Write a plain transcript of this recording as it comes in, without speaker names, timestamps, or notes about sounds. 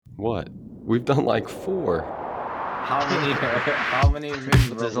What? We've done like 4. How many? How many have been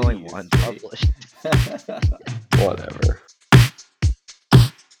But there's only one published. Whatever.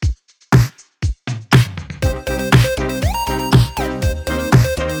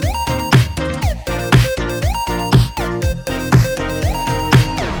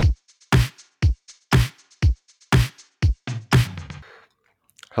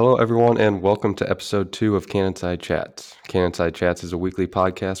 Hello, everyone, and welcome to episode 2 of Cannonside Chats. Cannonside Chats is a weekly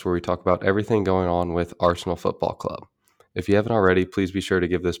podcast where we talk about everything going on with Arsenal Football Club. If you haven't already, please be sure to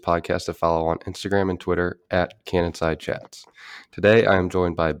give this podcast a follow on Instagram and Twitter at Cannonside Chats. Today, I am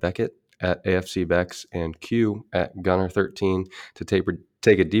joined by Beckett at AFC Bex and Q at Gunner13 to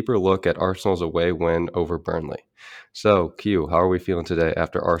take a deeper look at Arsenal's away win over Burnley. So, Q, how are we feeling today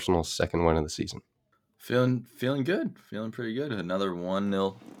after Arsenal's second win of the season? Feeling good. Feeling pretty good. Another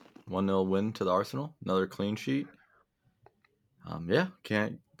 1-0 win to the Arsenal. Another clean sheet.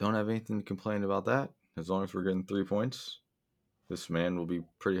 Don't have anything to complain about that. As long as we're getting 3 points, this man will be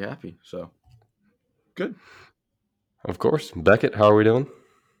pretty happy. So, good. Of course. Beckett, how are we doing?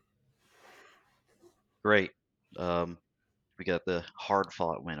 Great. We got the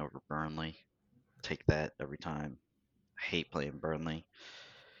hard-fought win over Burnley. Take that every time. I hate playing Burnley.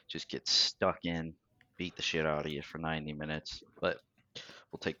 Just get stuck in, beat the shit out of you for 90 minutes. But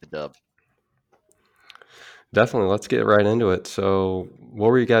we'll take the dub. Definitely. Let's get right into it. So, what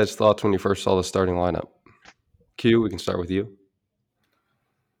were you guys' thoughts when you first saw the starting lineup? Q, we can start with you.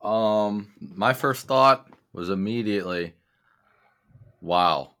 My first thought was immediately,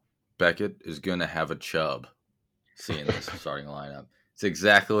 wow, Beckett is gonna have a chub. Seeing this starting lineup, it's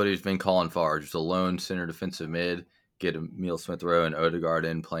exactly what he's been calling for. Just a lone center defensive mid, get Emile Smith-Rowe and Odegaard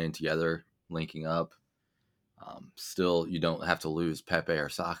in playing together, linking up. Still, you don't have to lose Pepe or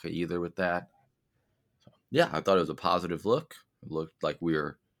Saka either with that. So, yeah, I thought it was a positive look. It looked like we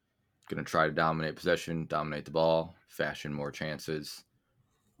were going to try to dominate possession, dominate the ball, fashion more chances.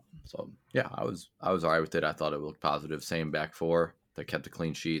 So, yeah, I was all right with it. I thought it looked positive. Same back four that kept a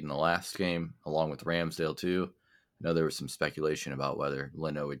clean sheet in the last game, along with Ramsdale too. I know there was some speculation about whether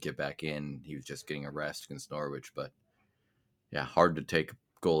Leno would get back in. He was just getting a rest against Norwich, but yeah, hard to take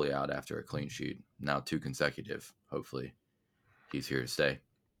goalie out after a clean sheet. Now 2 consecutive. Hopefully he's here to stay.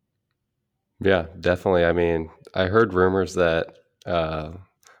 Yeah, definitely. I mean, I heard rumors that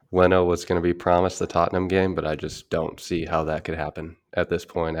Leno was going to be promised the Tottenham game, but I just don't see how that could happen at this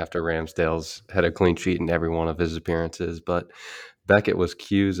point after Ramsdale's had a clean sheet in every one of his appearances. But Beckett, was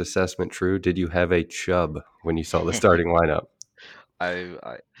Q's assessment true? Did you have a chub when you saw the starting lineup?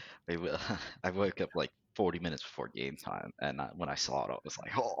 I I woke up like 40 minutes before game time, and when I saw it, I was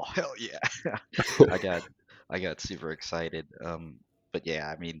like, "Oh hell yeah!" I got super excited. But yeah,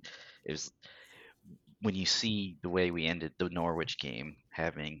 I mean, it was when you see the way we ended the Norwich game,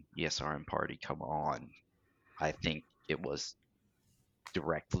 having ESR and Party come on. I think it was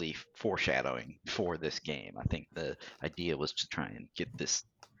directly foreshadowing for this game. I think the idea was to try and get this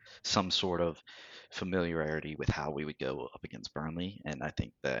some sort of familiarity with how we would go up against Burnley, and I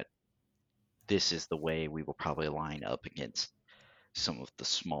think that this is the way we will probably line up against some of the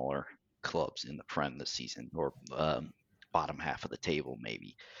smaller clubs in the Prem this season, or bottom half of the table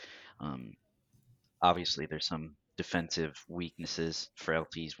maybe. Um, Obviously, there's some defensive weaknesses,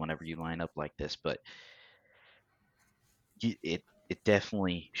 frailties whenever you line up like this, but it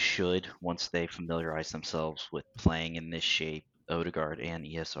definitely should, once they familiarize themselves with playing in this shape, Odegaard and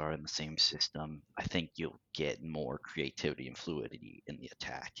ESR in the same system, I think you'll get more creativity and fluidity in the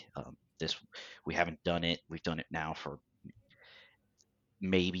attack. We haven't done it. We've done it now for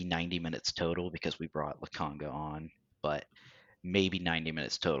maybe 90 minutes total because we brought Lakanga on, but maybe 90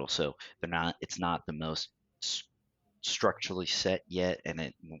 minutes total. So it's not the most structurally set yet,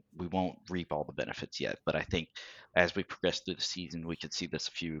 and we won't reap all the benefits yet. But I think as we progress through the season, we could see this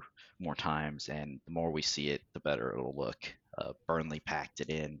a few more times, and the more we see it, the better it'll look. Burnley packed it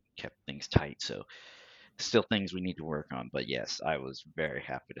in, kept things tight, so still things we need to work on. But yes, I was very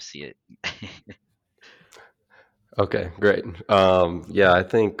happy to see it. Okay, great. Yeah, I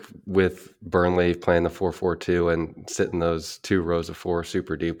think with Burnley playing the 4-4-2 and sitting those 2 rows of 4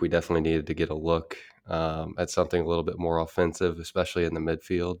 super deep, we definitely needed to get a look at something a little bit more offensive, especially in the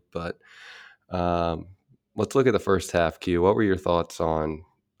midfield. But let's look at the first half. Q, what were your thoughts on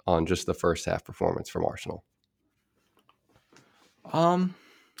just the first half performance from Arsenal?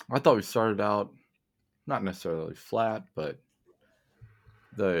 I thought we started out not necessarily flat, but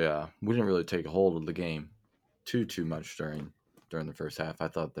we didn't really take a hold of the game too much during the first half. I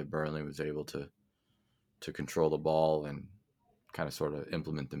thought that Burnley was able to control the ball and kind of sort of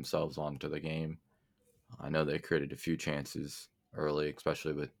implement themselves onto the game. I know they created a few chances early,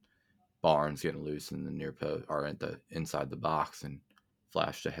 especially with Barnes getting loose in the near post or at the inside the box and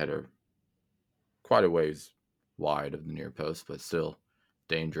flashed a header quite a ways wide of the near post, but still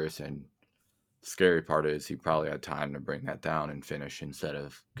dangerous. And the scary part is he probably had time to bring that down and finish instead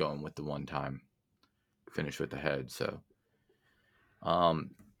of going with the one time finish with the head. So,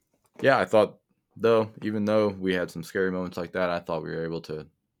 yeah, I thought even though we had some scary moments like that, I thought we were able to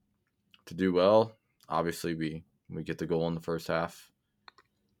do well. Obviously, we get the goal in the first half.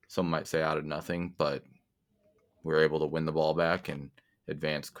 Some might say out of nothing, but we're able to win the ball back and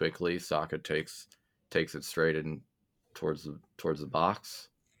advance quickly. Saka takes it straight in towards the box.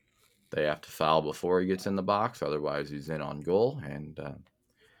 They have to foul before he gets in the box, otherwise he's in on goal. And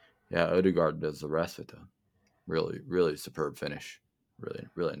yeah, Odegaard does the rest with a really, really superb finish. Really,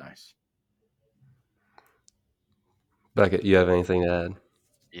 really nice. Beckett, you have anything to add?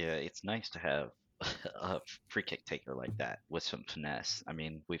 Yeah, it's nice to have a free kick taker like that with some finesse. I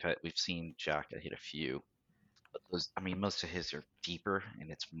mean, we've seen Xhaka hit a few, but those, I mean, most of his are deeper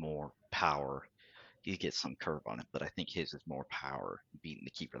and it's more power. He gets some curve on it, but I think his is more power, beating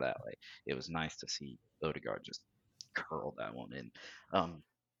the keeper that way. It was nice to see Odegaard just curl that one in. Um,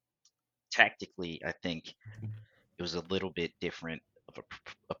 Tactically, I think it was a little bit different of a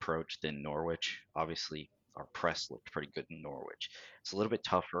approach than Norwich. Obviously, our press looked pretty good in Norwich. It's a little bit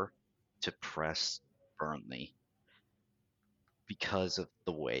tougher to press Burnley because of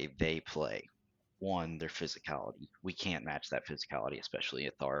the way they play. One, their physicality. We can't match that physicality, especially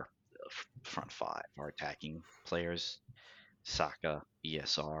with our front five, our attacking players. Saka,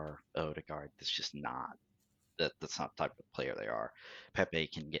 ESR, Odegaard. That's not the type of player they are. Pepe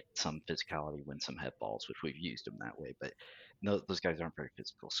can get some physicality, win some head balls, which we've used him that way, but no, those guys aren't very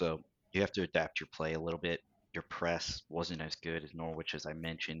physical. So you have to adapt your play a little bit. Your press wasn't as good as Norwich, as I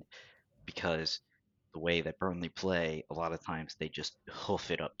mentioned, because the way that Burnley play, a lot of times they just hoof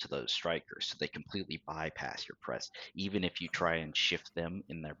it up to those strikers. So they completely bypass your press. Even if you try and shift them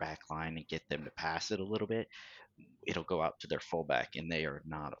in their back line and get them to pass it a little bit, it'll go out to their fullback and they are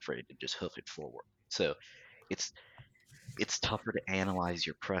not afraid to just hoof it forward. So it's it's tougher to analyze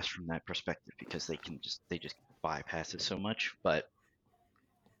your press from that perspective because they just bypass it so much. But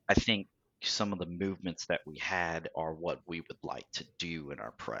I think some of the movements that we had are what we would like to do in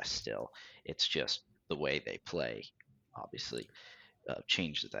our press still. It's just the way they play, obviously,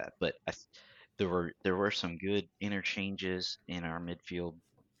 changes that. But there were some good interchanges in our midfield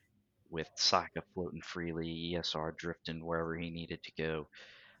with Saka floating freely, ESR drifting wherever he needed to go.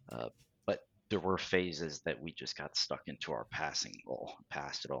 But there were phases that we just got stuck into our passing role,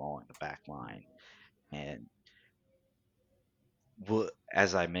 passed it all in the back line. And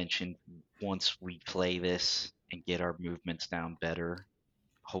as I mentioned, once we play this and get our movements down better,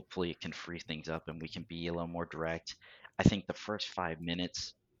 hopefully it can free things up and we can be a little more direct. I think the first 5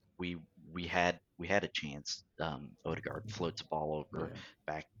 minutes we we had a chance. Odegaard floats the ball over Yeah.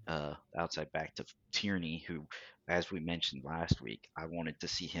 back outside back to Tierney, who, as we mentioned last week, I wanted to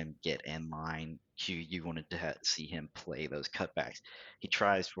see him get in line. Q, you wanted to see him play those cutbacks. He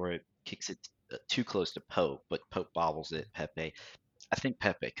tries for it, kicks it too close to Pope, but Pope bobbles it. Pepe, I think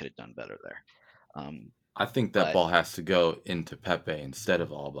Pepe could have done better there. I think that But ball has to go into Pepe instead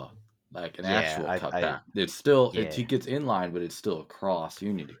of Alba, like an yeah, actual I cutback. It's still he yeah, gets in line, but it's still a cross.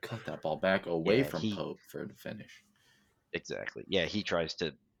 You need to cut that ball back away yeah, from Pope for the finish. exactly. Yeah, he tries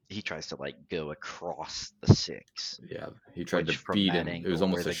to like go across the six, Yeah, he tried which to from beat that him. It was angle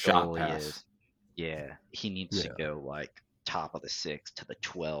where almost a the shot goalie pass. is, yeah, he needs to Yeah. go like top of the six to the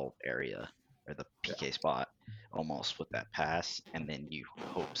 12 area or the Yeah, PK spot almost with that pass, and then you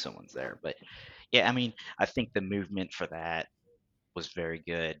hope someone's there. But yeah, I mean, I think the movement for that was very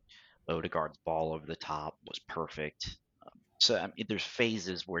good. Odegaard's ball over the top was perfect. So I mean, there's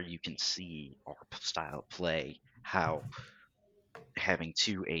phases where you can see our style of play, how having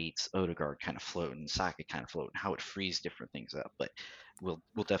two eights, Odegaard kind of floating, Saka kind of floating, how it frees different things up. But we'll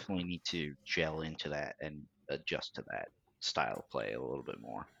definitely need to gel into that and adjust to that style of play a little bit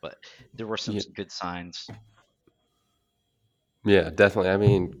more. But there were some Yeah, good signs. yeah, definitely. I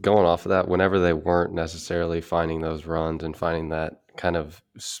mean, going off of that, whenever they weren't necessarily finding those runs and finding that kind of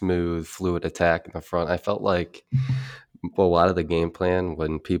smooth, fluid attack in the front, I felt like a lot of the game plan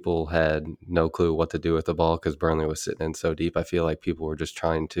when people had no clue what to do with the ball because Burnley was sitting in so deep, I feel like people were just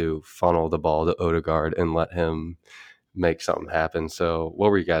trying to funnel the ball to Odegaard and let him make something happen. So,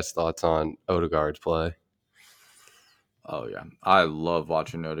 what were you guys' thoughts on Odegaard's play? oh yeah, I love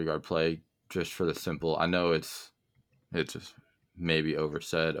watching Odegaard play just for the simple. I know it's just maybe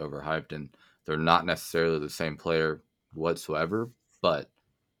oversaid, overhyped, and they're not necessarily the same player whatsoever, but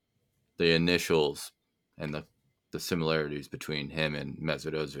the initials and the the similarities between him and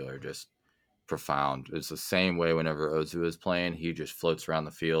Mesut Ozil are just profound. It's the same way whenever Ozil is playing, he just floats around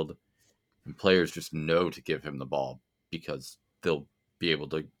the field, and players just know to give him the ball because they'll be able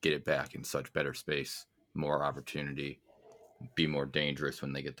to get it back in such better space, more opportunity, be more dangerous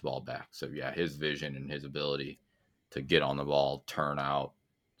when they get the ball back. So yeah, his vision and his ability to get on the ball, turn out,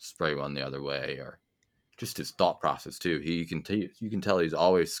 spray one the other way, or just his thought process too. You can tell he's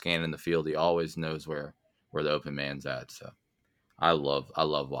always scanning the field. He always knows where the open man's at. So I love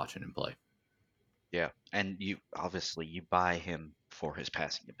watching him play. Yeah, and you obviously you buy him for his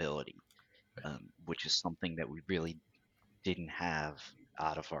passing ability, which is something that we really didn't have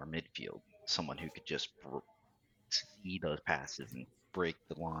out of our midfield. Someone who could just see those passes and break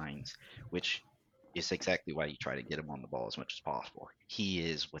the lines, which is exactly why you try to get him on the ball as much as possible. He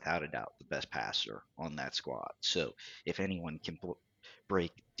is without a doubt the best passer on that squad. So if anyone can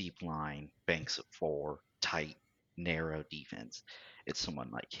break deep line, banks of four, tight, narrow defense, it's someone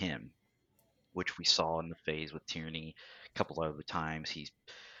like him, which we saw in the phase with Tierney a couple of other times. He's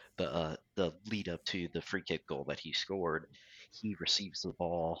the lead up to the free kick goal that he scored. He receives the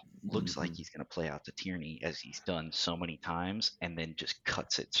ball, looks like he's going to play out to Tierney as he's done so many times, and then just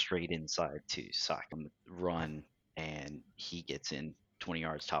cuts it straight inside to Saka on the run, and he gets in 20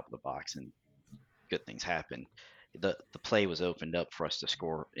 yards top of the box, and good things happen. The play was opened up for us to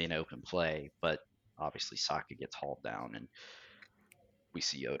score in open play, but obviously Saka gets hauled down, and we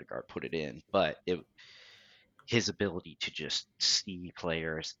see Odegaard put it in. But his ability to just see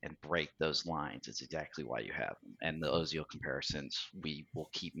players and break those lines is exactly why you have him. And the Ozil comparisons, we will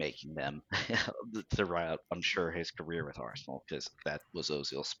keep making them throughout, I'm sure, his career with Arsenal, because that was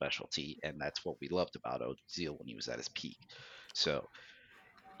Ozil's specialty, and that's what we loved about Ozil when he was at his peak. So,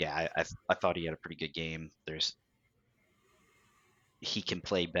 yeah, I thought he had a pretty good game. He can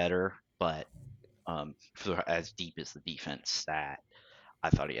play better, but for as deep as the defense sat, I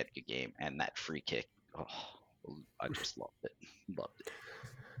thought he had a good game, and that free kick, oh, I just loved it. Loved it.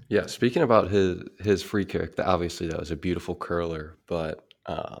 Yeah, speaking about his free kick, obviously that was a beautiful curler, but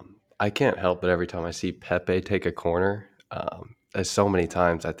I can't help but every time I see Pepe take a corner, as so many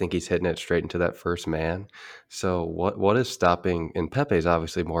times, I think he's hitting it straight into that first man. So what is stopping? And Pepe's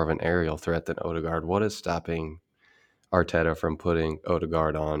obviously more of an aerial threat than Odegaard. What is stopping Arteta from putting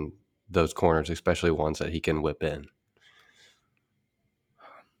Odegaard on those corners, especially ones that he can whip in?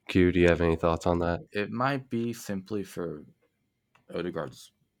 Q, do you have any thoughts on that? It might be simply for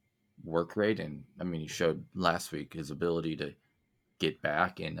Odegaard's work rate, and I mean, he showed last week his ability to get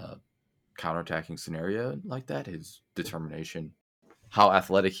back in a counterattacking scenario like that, his determination, how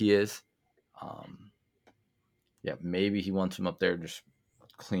athletic he is. Um, yeah, maybe he wants him up there just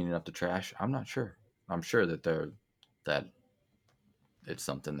cleaning up the trash. I'm not sure. I'm sure that it's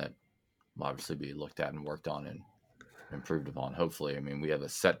something that will obviously be looked at and worked on and improved upon. Hopefully, I mean, we have a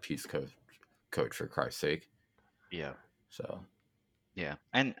set piece coach for Christ's sake. Yeah, So yeah,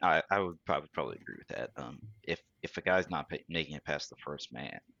 and I would probably agree with that. If a guy's not making it past the first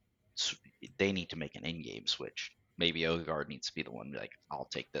man, they need to make an in-game switch. Maybe Odegaard needs to be the one to be like, I'll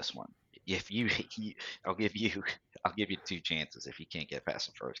take this one. If I'll give you, I'll give you two chances if you can't get past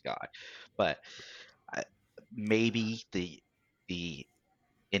the first guy. But I, maybe the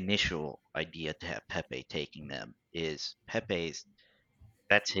initial idea to have Pepe taking them is Pepe's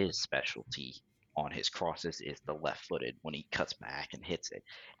that's his specialty on his crosses is the left-footed when he cuts back and hits it.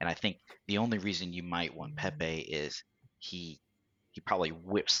 And I think the only reason you might want Pepe is he he probably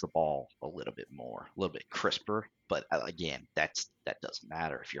whips the ball a little bit more, a little bit crisper. But again, that doesn't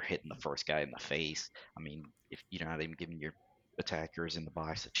matter if you're hitting the first guy in the face. I mean, if you're not even giving your attackers in the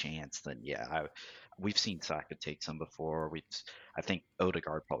box a chance, then yeah, we've seen Saka take some before. I think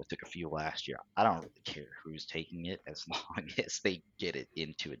Odegaard probably took a few last year. I don't really care who's taking it as long as they get it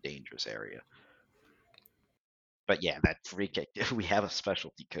into a dangerous area. But yeah, that free kick, we have a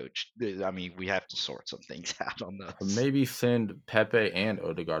specialty coach. I mean, we have to sort some things out on or those. maybe send Pepe and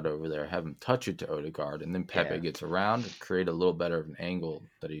Odegaard over there, have him touch it to Odegaard, and then Pepe Yeah, gets around and create a little better of an angle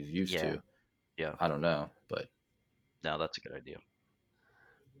that he's used yeah, to. yeah. I don't know, but No, that's a good idea.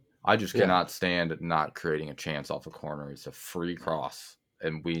 I just Yeah, cannot stand not creating a chance off a corner. It's a free cross,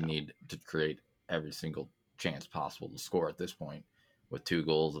 and we No, need to create every single chance possible to score at this point with 2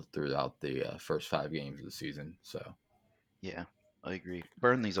 goals throughout the first 5 games of the season. So yeah, I agree.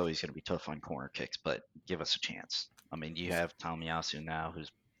 Burnley's always going to be tough on corner kicks, but give us a chance. I mean, you have Tomiyasu now,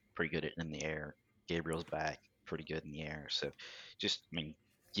 who's pretty good at in the air. Gabriel's back, pretty good in the air. So, just I mean,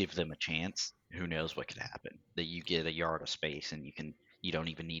 give them a chance. Who knows what could happen? That you get a yard of space and you don't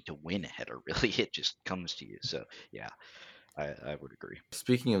even need to win a header. Really, it just comes to you. So, yeah, I would agree.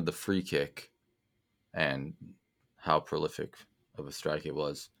 speaking of the free kick and how prolific of a strike it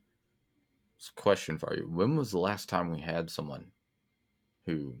was. Question for you: when was the last time we had someone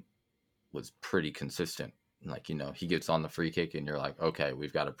who was pretty consistent? Like, he gets on the free kick and you're like, okay,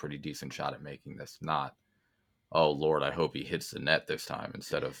 we've got a pretty decent shot at making this. Not, oh Lord, I hope he hits the net this time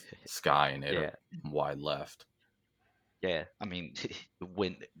instead of skying it Yeah, wide left. yeah. I mean,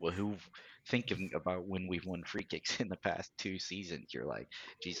 who thinking about when we've won free kicks in the past 2 seasons? You're like,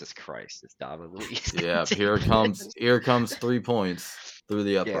 Jesus Christ, is David Luiz gonna Yeah, take this? here comes 3 points through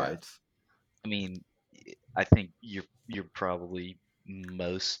the Yeah, uprights. I mean, I think you're probably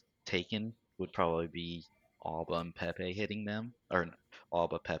most taken would probably be Alba and Pepe hitting them, or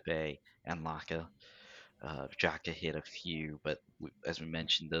Alba, Pepe, and Laka. Jaka hit a few, but as we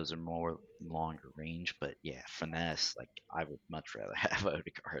mentioned, those are more longer range. But yeah, finesse. Like I would much rather have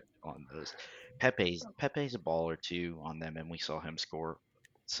Odegaard on those. Pepe's a baller too on them, and we saw him score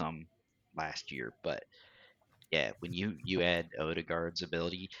some last year. But yeah, when you add Odegaard's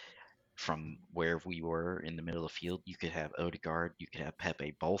ability from where we were in the middle of the field, you could have Odegaard, you could have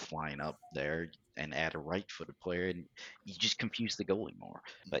Pepe both line up there and add a right-footed player, and you just confuse the goalie more.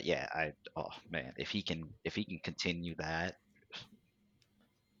 But yeah, oh man, if he can continue that,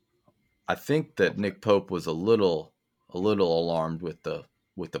 I think go that for it. Nick Pope was a little alarmed with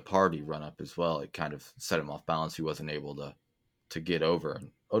the party run up as well. It kind of set him off balance. He wasn't able to get over. And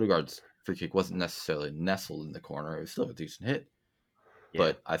Odegaard's free kick wasn't necessarily nestled in the corner. It was still a decent hit. Yeah,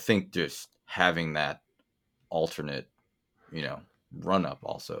 But I think just having that alternate, run up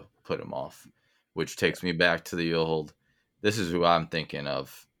also put him off, which yeah, takes me back to the old. This is who I'm thinking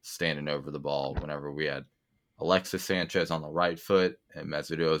of standing over the ball whenever we had Alexis Sanchez on the right foot and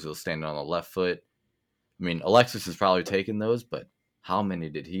Mesut Ozil standing on the left foot. I mean, Alexis has probably taken those, but how many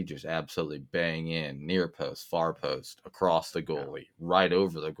did he just absolutely bang in near post, far post, across the yeah, goalie, right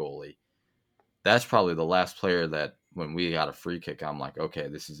over the goalie? That's probably the last player that when we got a free kick, I'm like, okay,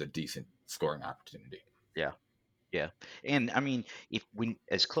 this is a decent scoring opportunity. yeah, yeah. And I mean, if when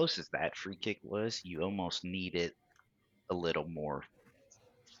as close as that free kick was, you almost needed a little more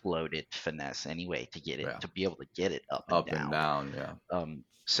floated finesse anyway to get it Yeah. to be able to get it up and Up and down. down, yeah.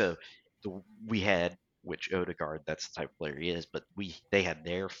 So we had, which Odegaard, that's the type of player he is, but they had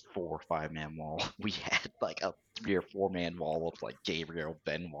their 4 or 5 man wall. We had like a 3 or 4 man wall of like Gabriel,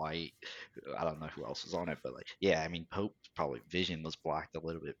 Ben White. I don't know who else was on it, but like yeah, I mean Pope's probably vision was blocked a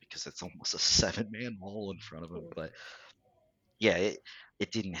little bit because it's almost a 7 man wall in front of him. But yeah,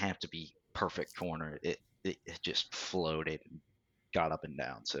 it didn't have to be perfect corner. It just floated and got up and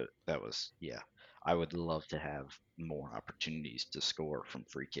down. So that was, yeah. I would love to have more opportunities to score from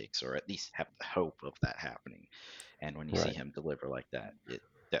free kicks, or at least have the hope of that happening. And when you see Right. him deliver like that, it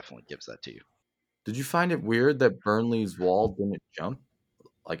definitely gives that to you. Did you find it weird that Burnley's wall didn't jump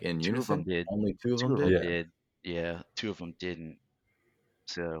like in Two of them unison? did. Only two of them Two of them did. Yeah. did. Yeah, two of them didn't.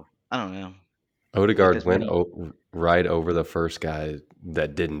 So I don't know Odegaard because when went he, right over the first guy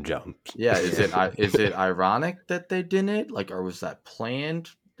that didn't jump. Yeah, yeah. is it ironic that they didn't, like, or was that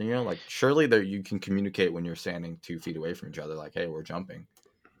planned? Like, surely there you can communicate when you're standing 2 feet away from each other, like, hey, we're jumping.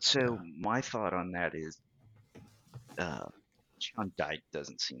 So my thought on that is, uh, John Dyke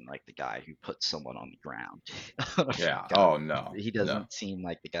doesn't seem like the guy who puts someone on the ground on a free Yeah. cut. Oh no, He no. doesn't seem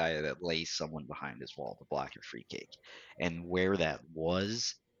like the guy that lays someone behind his wall to block your free kick. And where that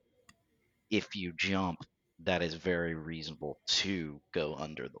was, if you jump, that is very reasonable to go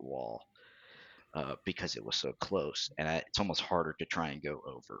under the wall, because it was so close, and it's almost harder to try and go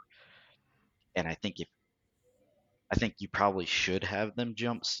over. And I think you probably should have them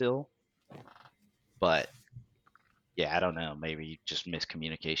jump still, but yeah, I don't know. Maybe just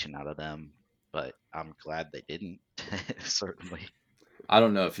miscommunication out of them, but I'm glad they didn't. Certainly. I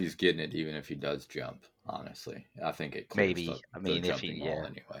don't know if he's getting it, even if he does jump. Honestly, I think it clears Maybe. I the mean, if he, jumping wall yeah,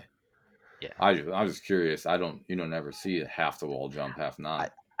 anyway. yeah. I was curious. I don't, never see half the wall jump, half I,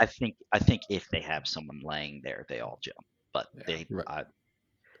 not. I think if they have someone laying there, they all jump. But Yeah. Right.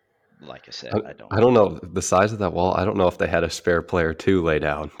 like I said, I, I don't I don't know. know the size of that wall. I don't know if they had a spare player to lay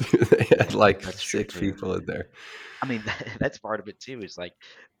down. They had Yeah, like that's true six too. people in there. I mean, that's part of it too. Is like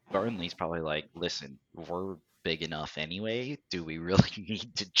Burnley's probably like, listen, we're big enough anyway. Do we really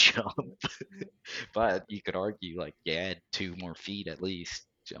need to jump? But you could argue like, yeah, 2 more feet at least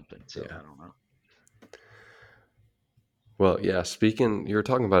jumping. So Yeah. I don't know. Well, yeah, you were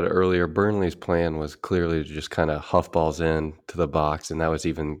talking about it earlier. Burnley's plan was clearly to just kind of huff balls in to the box, and that was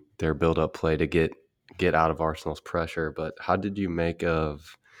even their build-up play to get out of Arsenal's pressure. But how did you make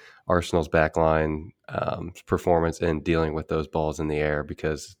of Arsenal's backline performance in dealing with those balls in the air,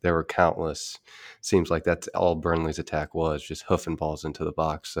 because there were countless. Seems like that's all Burnley's attack was, just hoofing balls into the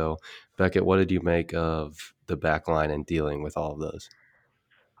box. So, Beckett, what did you make of the backline and dealing with all of those?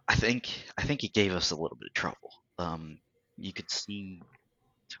 I think it gave us a little bit of trouble. You could see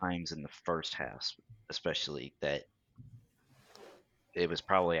times in the first half, especially, that it was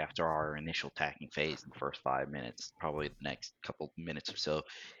probably after our initial attacking phase in the first 5 minutes, probably the next couple minutes or so,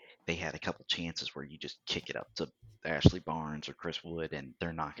 they had a couple chances where you just kick it up to Ashley Barnes or Chris Wood, and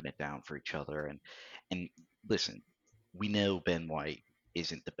they're knocking it down for each other. And listen, we know Ben White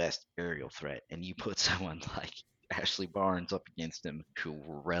isn't the best aerial threat, and you put someone like Ashley Barnes up against him who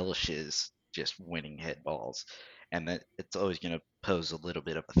relishes just winning head balls, and that it's always going to pose a little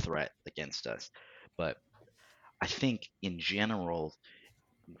bit of a threat against us. But I think in general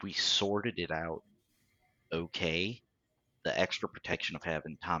we sorted it out okay. The extra protection of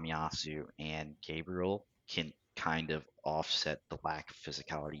having Tamiyasu and Gabriel can kind of offset the lack of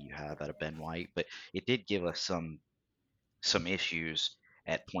physicality you have out of Ben White, but it did give us some issues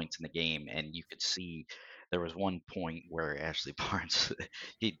at points in the game, and you could see there was one point where Ashley Barnes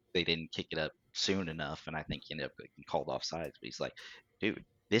they didn't kick it up soon enough, and I think he ended up getting called offsides. But he's like, dude,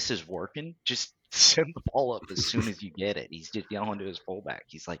 this is working. Just send the ball up as soon as you get it. He's just yelling to his fullback.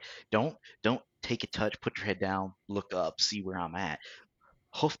 He's like, don't take a touch, put your head down, look up, see where I'm at.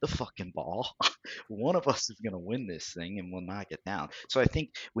 Hoof the fucking ball. One of us is gonna win this thing, and we'll knock it down. So I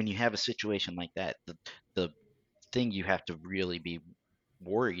think when you have a situation like that, the thing you have to really be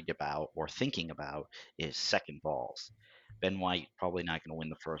worried about or thinking about is second balls. Ben White probably not going to win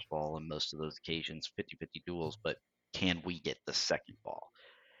the first ball in most of those occasions, 50-50 duels, but can we get the second ball?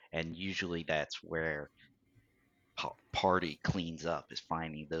 And usually that's where Party cleans up, is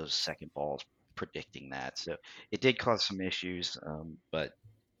finding those second balls, predicting that. So it did cause some issues, but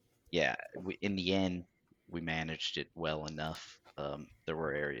yeah, in the end, we managed it well enough. There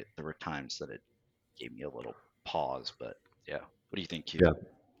were times that it gave me a little pause, but yeah. What do you think, Q? Yeah,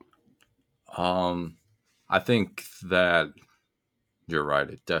 I think that you're right.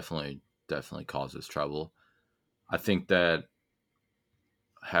 It definitely causes trouble. I think that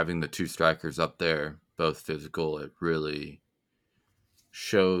having the two strikers up there, both physical, it really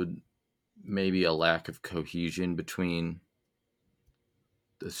showed maybe a lack of cohesion between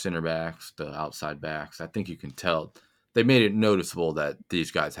the center backs, the outside backs. I think you can tell they made it noticeable that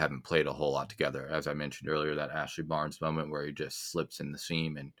these guys haven't played a whole lot together. As I mentioned earlier, that Ashley Barnes moment where he just slips in the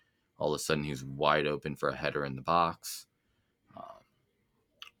seam and all of a sudden he's wide open for a header in the box.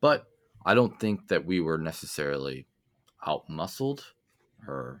 But I don't think that we were necessarily outmuscled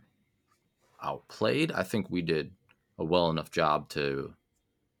or outplayed. I think we did a well enough job to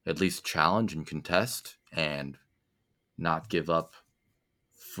at least challenge and contest and not give up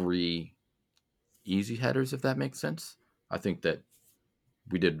free easy headers, if that makes sense. I think that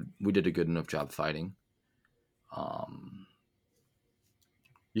we did a good enough job fighting. Um,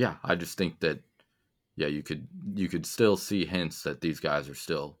 yeah, I just think that yeah, you could still see hints that these guys are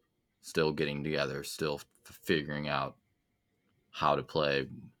still getting together, still figuring out how to play,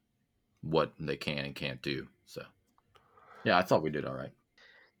 what they can and can't do. So yeah, I thought we did all right.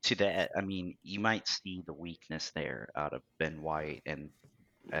 To that, I mean, you might see the weakness there out of Ben White, and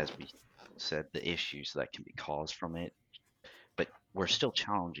as we said, the issues that can be caused from it. But we're still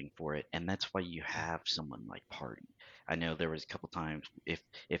challenging for it, and that's why you have someone like Party. I know there was a couple times if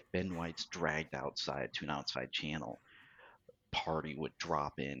Ben White's dragged outside to an outside channel, Party would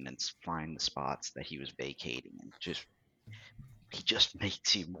drop in and find the spots that he was vacating, and just he just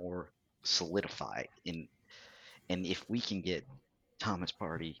makes you more solidified in. And if we can get Thomas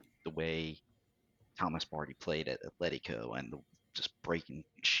Party the way Thomas Party played at Atletico, and just breaking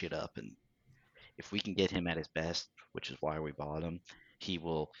shit up, and if we can get him at his best, which is why we bought him, he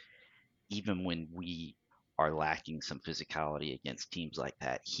will, even when we are lacking some physicality against teams like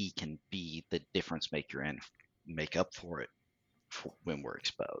that, he can be the difference maker and make up for it when we're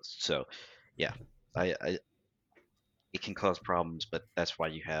exposed. So, yeah, I it can cause problems, but that's why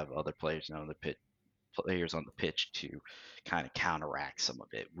you have other players on the pitch to kind of counteract some of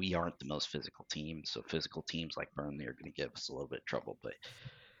it. We aren't the most physical team, so physical teams like Burnley are going to give us a little bit of trouble, but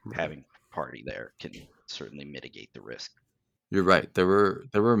right. having Party there can certainly mitigate the risk. You're right. There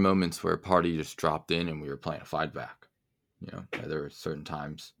were moments where Party just dropped in and we were playing a five back. There were certain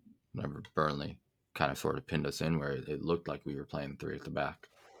times whenever Burnley kind of sort of pinned us in where it looked like we were playing three at the back.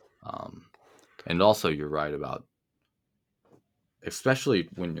 Um, and also, you're right about, especially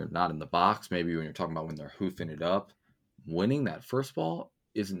when you're not in the box, maybe when you're talking about when they're hoofing it up, winning that first ball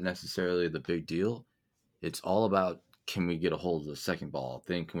isn't necessarily the big deal. It's all about can we get a hold of the second ball?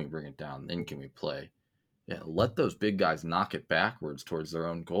 Then can we bring it down? Then can we play? Yeah, let those big guys knock it backwards towards their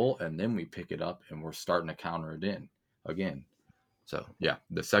own goal, and then we pick it up and we're starting to counter it in again. So yeah,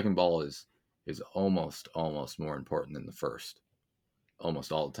 the second ball is almost more important than the first,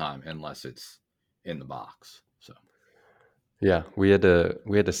 almost all the time, unless it's in the box. So Yeah, we had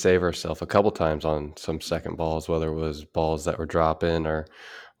to save ourselves a couple times on some second balls, whether it was balls that were dropping or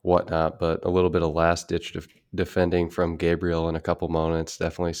whatnot. But a little bit of last ditch defending from Gabriel in a couple moments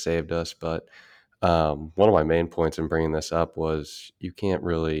definitely saved us. But one of my main points in bringing this up was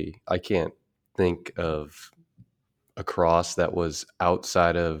I can't think of a cross that was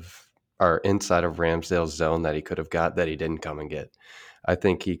outside of or inside of Ramsdale's zone that he could have got that he didn't come and get. I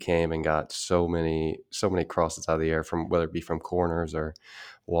think he came and got so many crosses out of the air, from whether it be from corners or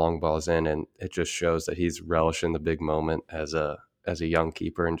long balls in, and it just shows that he's relishing the big moment as a young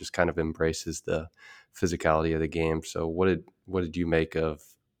keeper and just kind of embraces the physicality of the game. So what did you make of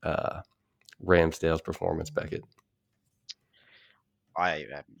Ramsdale's performance, Beckett? I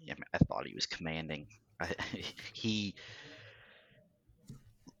thought he was commanding. He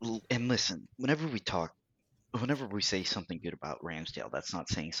and listen, whenever we say something good about Ramsdale, that's not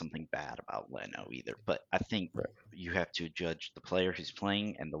saying something bad about Leno either. But I think Right. you have to judge the player who's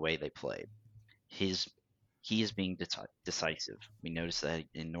playing and the way they play. His he is being decisive. We noticed that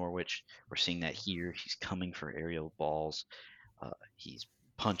in Norwich. We're seeing that here. He's coming for aerial balls. He's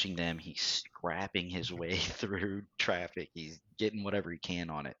punching them. He's scrapping his way through traffic. He's getting whatever he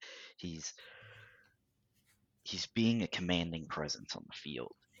can on it. He's he's being a commanding presence on the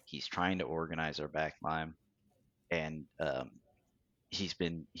field. He's trying to organize our back line, and he's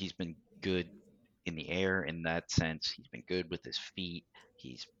been good in the air in that sense. He's been good with his feet.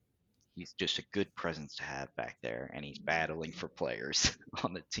 He's he's just a good presence to have back there, and he's battling for players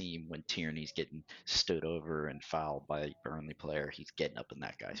on the team when Tierney's getting stood over and fouled by a Burnley player. He's getting up in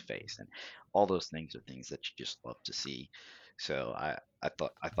that guy's face, and all those things are things that you just love to see. So I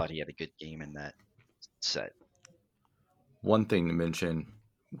thought he had a good game in that set. one thing to mention,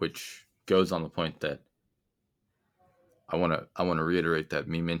 which goes on the point that I want to reiterate that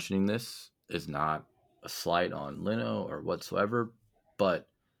me mentioning this is not a slight on Leno or whatsoever, but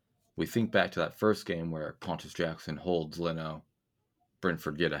we think back to that first game where Pontus Jackson holds Leno,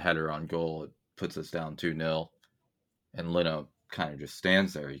 Brentford get a header on goal, it puts us down 2-0, and Leno kind of just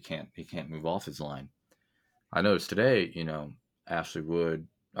stands there. He can't move off his line. I noticed today,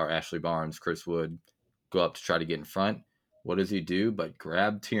 Ashley Barnes, Chris Wood go up to try to get in front. What does he do but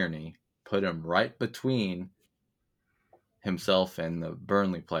grab Tierney, put him right between himself and the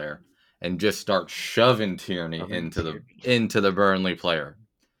Burnley player, and just start shoving Tierney into the Burnley player,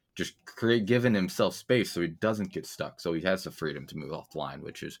 just giving himself space so he doesn't get stuck, so he has the freedom to move off the line,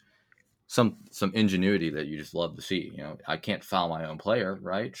 which is some ingenuity that you just love to see. I can't foul my own player,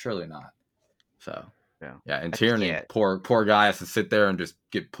 right? Surely not. So yeah, and Tierney, Yeah, poor guy, has to sit there and just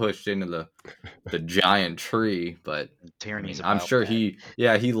get pushed into the giant tree. But I Tierney's mean, I'm about sure that.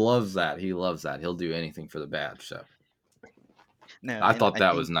 he loves that. He loves that. He'll do anything for the badge. So No, I and thought I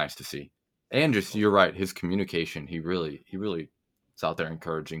that was think nice to see. And just, you're right, his communication, he really is out there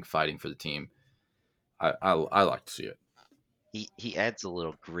encouraging, fighting for the team. I like to see it. he adds a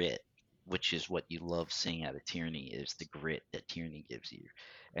little grit, which is what you love seeing out of Tierney, is the grit that Tierney gives you.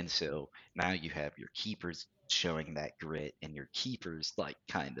 And so now you have your keepers showing that grit, and your keepers like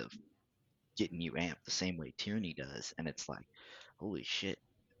kind of getting you amped the same way Tierney does. And it's like, holy shit,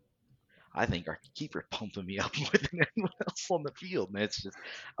 I think our keeper pumping me up more than anyone else on the field. And it's just,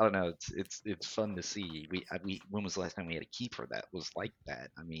 I don't know, it's fun to see. We when was the last time we had a keeper that was like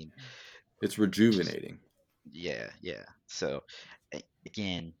that? I mean, It's just rejuvenating. yeah. So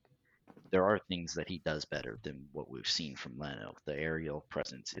again, there are things that he does better than what we've seen from Leno. The aerial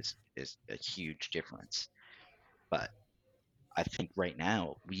presence is a huge difference. But I think right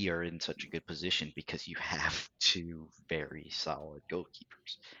now we are in such a good position because you have two very solid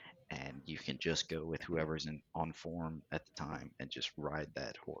goalkeepers, and you can just go with whoever's on form at the time and just ride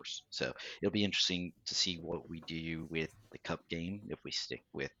that horse. So it'll be interesting to see what we do with the cup game if we stick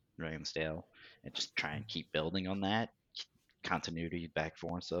with Ramsdale and just try and keep building on that continuity back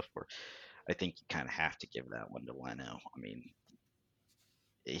four and stuff. Or I think you kind of have to give that one to Leno. I mean,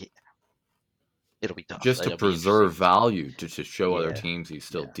 it, it'll be tough. Just to It'll be interesting. preserve value, just to show other Yeah, teams he's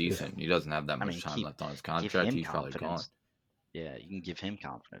still yeah. decent. He doesn't have that I much mean, time left on his give contract. him He's probably gone. confidence. Yeah, you can give him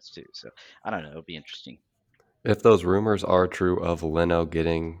confidence too. So I don't know. It'll be interesting. If those rumors are true of Leno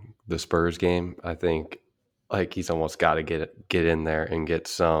getting the Spurs game, I think like he's almost got to get in there and get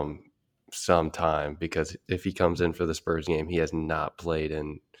some time, because if he comes in for the Spurs game, he has not played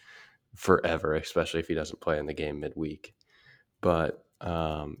in forever, especially if he doesn't play in the game midweek. But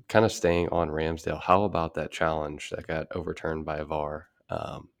kind of staying on Ramsdale, how about that challenge that got overturned by VAR?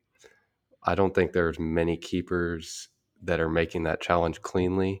 I don't think there's many keepers that are making that challenge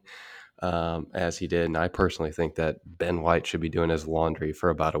cleanly as he did. And I personally think that Ben White should be doing his laundry for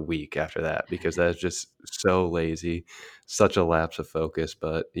about a week after that, because that's just so lazy, such a lapse of focus.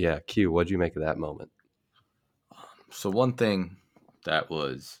 But yeah, Q, what'd you make of that moment? So one thing that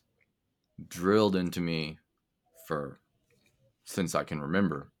was drilled into me for since I can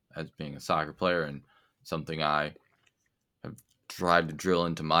remember as being a soccer player, and something I have tried to drill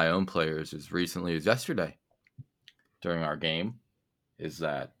into my own players as recently as yesterday during our game, is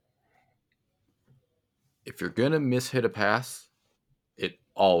that if you're going to miss-hit a pass, it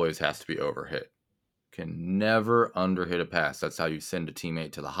always has to be overhit. Can never underhit a pass. That's how you send a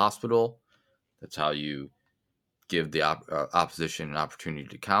teammate to the hospital. That's how you give the opposition an opportunity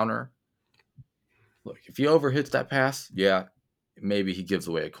to counter. Look, if he overhits that pass, yeah, maybe he gives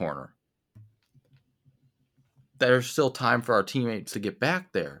away a corner. There's still time for our teammates to get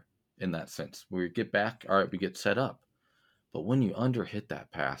back there in that sense. We get back, all right, we get set up. But when you underhit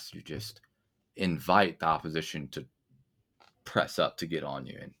that pass, you just invite the opposition to press up to get on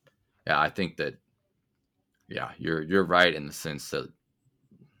you. And yeah, I think that you're right in the sense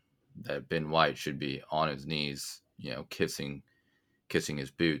that Ben White should be on his knees, kissing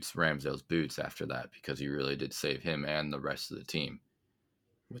his boots, Ramsdale's boots after that, because he really did save him and the rest of the team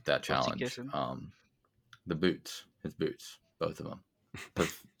with that What's he challenge. kissing? The boots, his boots, both of them,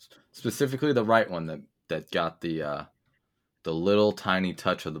 but specifically the right one that got the little tiny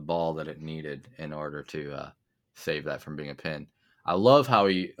touch of the ball that it needed in order to save that from being a pin. I love how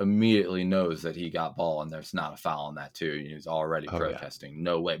he immediately knows that he got ball and there's not a foul on that too. He's already protesting. Yeah.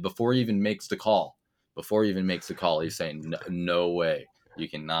 No way. Before he even makes the call, he's saying, no way. You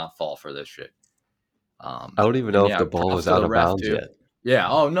cannot fall for this shit. I don't even know if the ball was out of bounds yet. Yeah.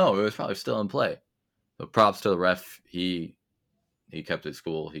 Oh, no. It was probably still in play. But props to the ref. He kept his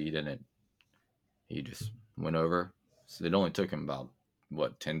cool. He just went over. So it only took him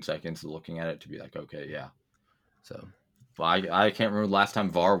about, 10 seconds looking at it to be like, okay, yeah. So, well, I can't remember the last time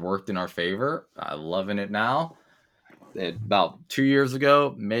VAR worked in our favor. I'm loving it now. About 2 years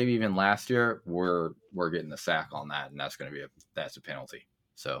ago, maybe even last year, we're getting the sack on that, and that's going to be that's a penalty.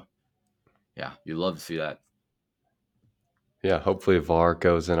 So, yeah, you love to see that. Yeah, hopefully VAR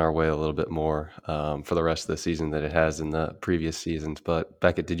goes in our way a little bit more for the rest of the season than it has in the previous seasons. But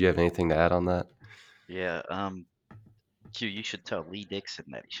Beckett, did you have anything to add on that? Yeah, Q, you should tell Lee Dixon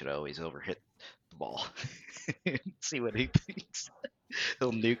that he should always overhit the ball. See what he thinks.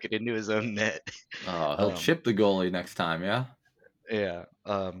 He'll nuke it into his own net. He'll chip the goalie next time, yeah? Yeah.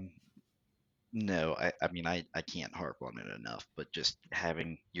 No, I mean, I can't harp on it enough, but just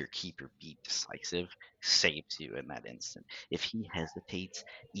having your keeper be decisive saves you in that instant. If he hesitates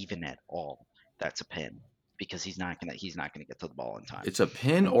even at all, that's a pin because he's not gonna get to the ball in time. It's a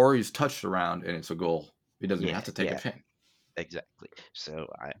pin, or he's touched around and it's a goal. He doesn't even have to take a pin. Exactly. So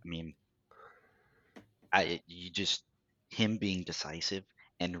I mean, him being decisive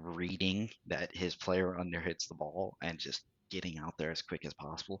and reading that his player underhits the ball and just getting out there as quick as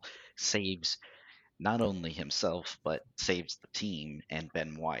possible saves not only himself but saves the team and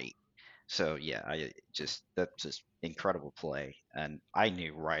Ben White. So yeah, that's just incredible play, and I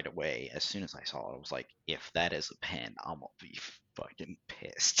knew right away as soon as I saw it. I was like, if that is a pen, I'm gonna be fucking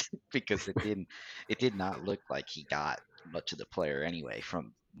pissed because it did not look like he got much of the player anyway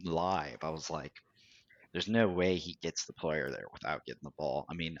from live. I was like, there's no way he gets the player there without getting the ball.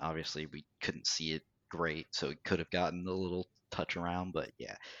 I mean, obviously we couldn't see it great, so he could have gotten a little touch around, but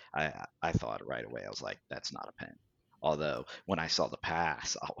yeah, I thought right away. I was like, that's not a pen. Although when I saw the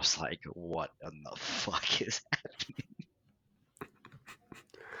pass, I was like, what in the fuck is happening?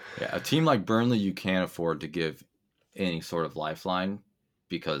 Yeah, a team like Burnley, you can't afford to give any sort of lifeline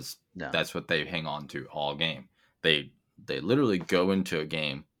because that's what they hang on to all game. They literally go into a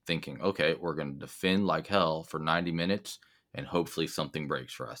game thinking, okay, we're going to defend like hell for 90 minutes and hopefully something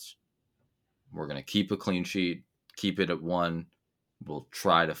breaks for us. We're going to keep a clean sheet, keep it at 1. We'll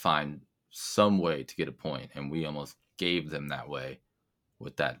try to find some way to get a point, and we almost gave them that way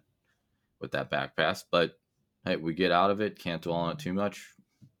with that back pass. But hey, we get out of it, can't dwell on it too much.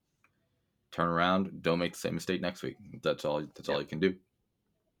 Turn around, don't make the same mistake next week. That's all you can do.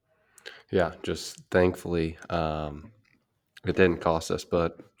 Yeah, just thankfully it didn't cost us.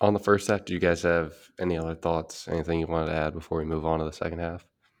 But on the first half, do you guys have any other thoughts, anything you wanted to add before we move on to the second half?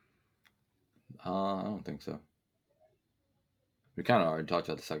 I don't think so. We kind of already talked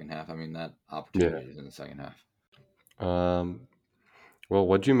about the second half. I mean, that opportunity is in the second half. Well,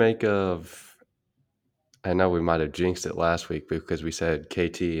 what'd you make of? I know we might have jinxed it last week because we said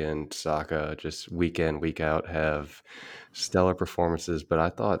KT and Saka just week in, week out have stellar performances, but I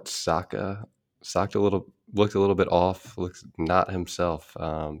thought Saka looked a little bit off, looks not himself.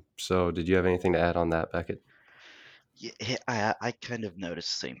 So did you have anything to add on that, Beckett? Yeah, I kind of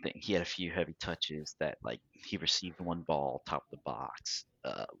noticed the same thing. He had a few heavy touches that, like, he received one ball top of the box,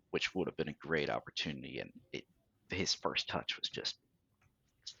 which would have been a great opportunity, and his first touch was just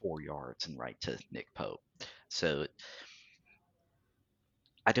 4 yards and right to Nick Pope. So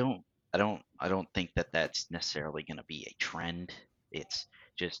I don't think that that's necessarily going to be a trend. It's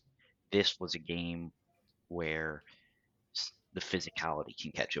just this was a game where the physicality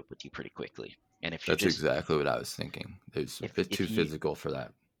can catch up with you pretty quickly, and if you're That's just exactly what I was thinking. It's a bit too if you physical for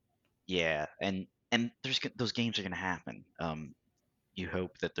that. yeah, and those games are going to happen. You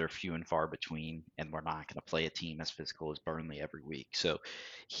hope that they're few and far between, and we're not going to play a team as physical as Burnley every week. So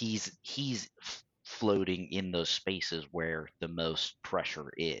he's floating in those spaces where the most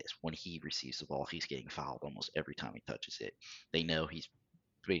pressure is. When he receives the ball, he's getting fouled almost every time he touches it. They know he's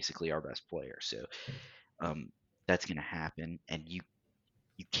basically our best player, so um, that's going to happen, and you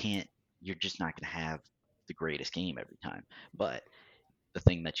can't. You're just not going to have the greatest game every time, but the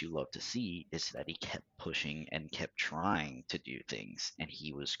thing that you love to see is that he kept pushing and kept trying to do things, and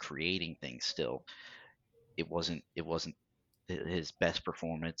he was creating things still. It wasn't his best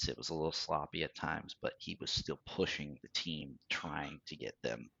performance. It was a little sloppy at times, but he was still pushing the team, trying to get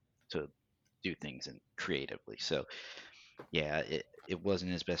them to do things and creatively. So yeah, it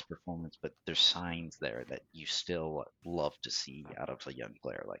wasn't his best performance, but there's signs there that you still love to see out of a young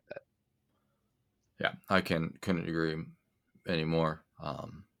player like that. Yeah, I couldn't agree anymore.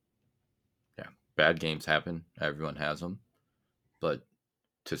 Yeah, bad games happen. Everyone has them, but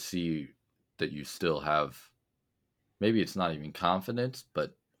to see that you still have, maybe it's not even confidence,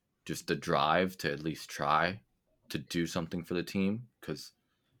 but just the drive to at least try to do something for the team, because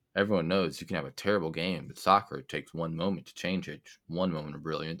everyone knows you can have a terrible game, but soccer, it takes one moment to change it, one moment of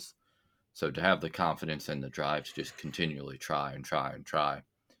brilliance. So to have the confidence and the drive to just continually try and try and try,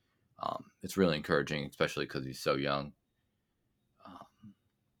 it's really encouraging, especially because he's so young. Um,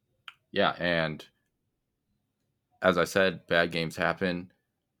 yeah, and as I said, bad games happen,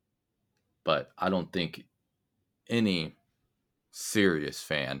 but I don't think any serious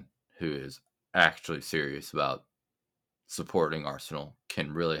fan who is actually serious about supporting Arsenal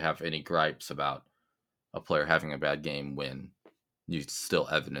can really have any gripes about a player having a bad game when it's still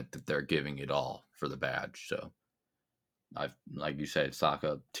evident that they're giving it all for the badge. So I've, like you said,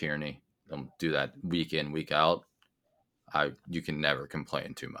 Saka, Tierney, do that week in, week out. You can never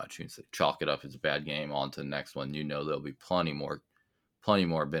complain too much. You can say, chalk it up as a bad game, on to the next one. You know there'll be plenty more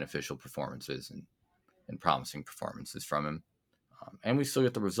beneficial performances and promising performances from him, and we still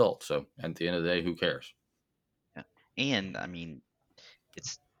get the result. So at the end of the day, who cares? Yeah. And I mean,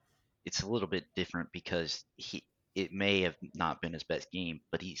 it's it's a little bit different because he it may have not been his best game,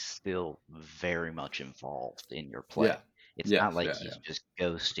 but he's still very much involved in your play. Yeah. It's not Yes. like Yeah. Yeah. he's just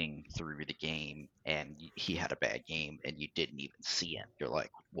ghosting through the game and he had a bad game and you didn't even see him. You're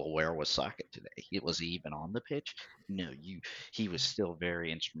like, well, where was Saka today? Was he even on the pitch? No, he was still very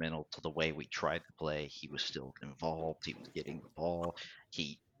instrumental to the way we tried to play. He was still involved. He was getting the ball.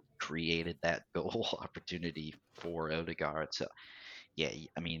 He created that goal opportunity for Odegaard. So yeah,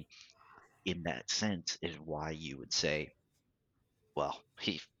 I mean, in that sense is why you would say, well,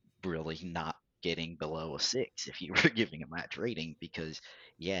 he's really not getting below a 6 if you were giving a match rating because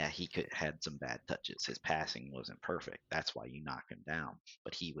yeah, he could had some bad touches. His passing wasn't perfect. That's why you knock him down.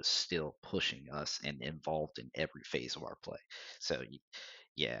 But he was still pushing us and involved in every phase of our play. So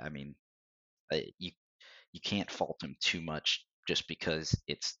yeah, I mean, you can't fault him too much just because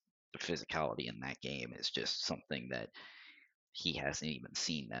it's the physicality in that game is just something that he hasn't even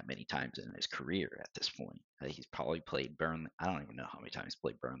seen that many times in his career at this point. He's probably played Burnley. I don't even know how many times he's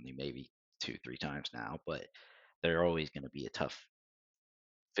played Burnley, maybe 2, 3 times now, but they're always going to be a tough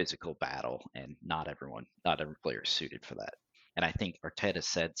physical battle, and not every player is suited for that. And I think Arteta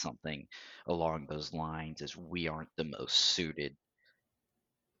said something along those lines is we aren't the most suited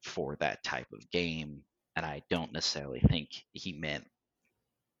for that type of game. And I don't necessarily think he meant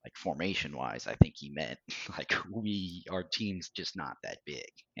like formation wise, I think he meant like our team's just not that big,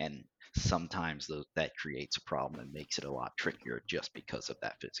 and sometimes that creates a problem and makes it a lot trickier just because of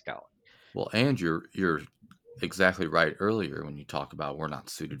that physicality. Well, and you're exactly right earlier when you talk about we're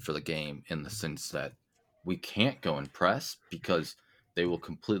not suited for the game, in the sense that we can't go and press because they will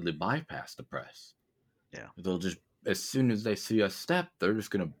completely bypass the press. Yeah, They'll just, as soon as they see us step, they're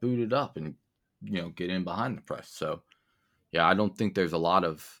just going to boot it up and get in behind the press. So yeah, I don't think there's a lot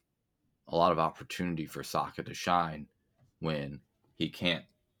of opportunity for Saka to shine when he can't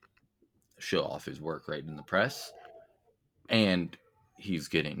show off his work rate in the press, and he's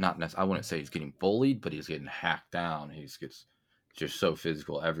getting not necessarily, I wouldn't say he's getting bullied, but he's getting hacked down. He's gets just so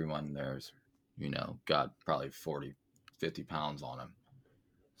physical. Everyone there's, got probably 40, 50 pounds on him.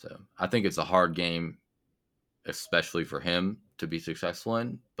 So I think it's a hard game, especially for him to be successful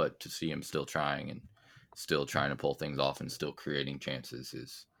in, but to see him still trying and still trying to pull things off and still creating chances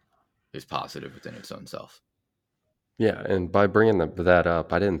is positive within its own self. Yeah, and by bringing that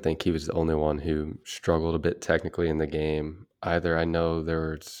up, I didn't think he was the only one who struggled a bit technically in the game either. I know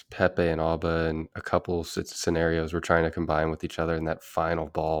there was Pepe and Alba, and a couple scenarios were trying to combine with each other, and that final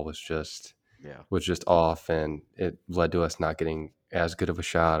ball Yeah. was just off, and it led to us not getting as good of a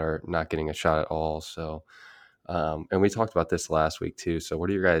shot or not getting a shot at all. So, and we talked about this last week too. So, what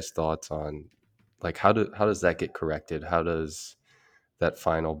are your guys' thoughts on like how does that get corrected? How does that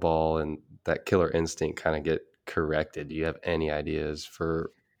final ball and that killer instinct kind of get corrected? Do you have any ideas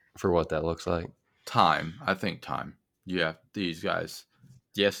for what that looks like? Time, I think time. Yeah, these guys,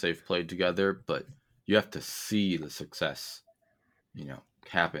 yes, they've played together, but you have to see the success,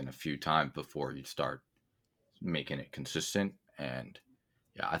 happen a few times before you start making it consistent. And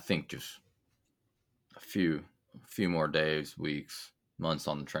yeah, I think just a few more days, weeks, months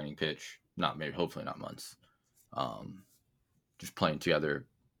on the training pitch. Not maybe, hopefully not months. Um, just playing together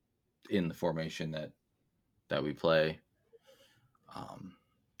in the formation that we play. Um,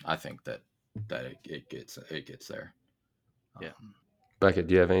 I think that it gets there. Yeah. Um, Becca,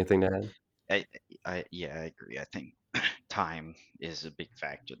 do you have anything to add? Yeah, I agree. I think time is a big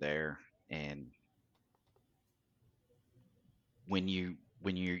factor there, and when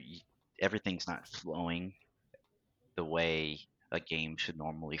everything's not flowing the way a game should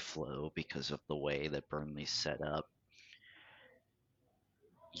normally flow because of the way that Burnley's set up,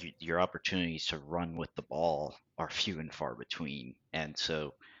 your opportunities to run with the ball are few and far between. And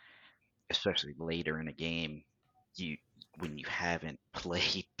so, especially later in a game, you when you haven't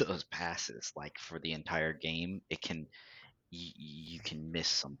played those passes like for the entire game, you can miss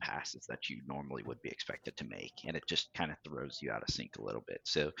some passes that you normally would be expected to make, and it just kind of throws you out of sync a little bit.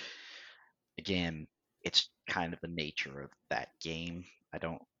 So again, it's kind of the nature of that game. I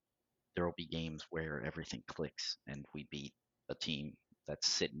don't There will be games where everything clicks and we beat a team that's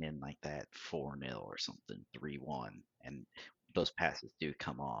sitting in like that 4-0 or something, 3-1, and those passes do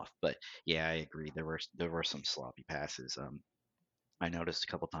come off. But yeah, I agree. There were some sloppy passes. I noticed a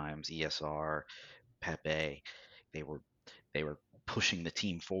couple times ESR, Pepe, they were they were pushing the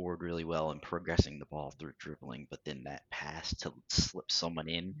team forward really well and progressing the ball through dribbling, but then that pass to slip someone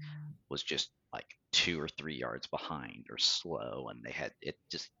in was just like 2 or 3 yards behind or slow, and they had it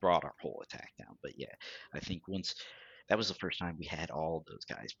just brought our whole attack down. But yeah, I think once that was the first time we had all of those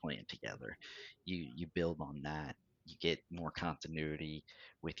guys playing together. You build on that. You get more continuity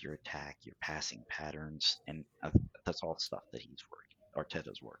with your attack, your passing patterns, and that's all stuff that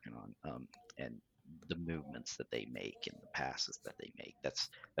Arteta's working on, and the movements that they make and the passes that they make.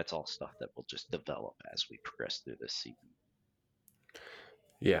 That's all stuff that will just develop as we progress through this season.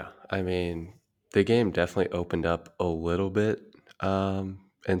 Yeah, I mean, the game definitely opened up a little bit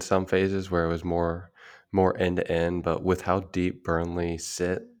in some phases where it was more end to end, but with how deep Burnley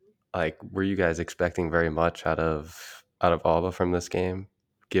sit, like, were you guys expecting very much out of Alba from this game,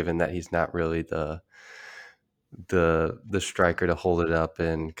 given that he's not really the striker to hold it up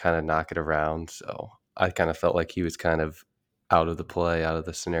and kind of knock it around? So I kind of felt like he was kind of out of the play, out of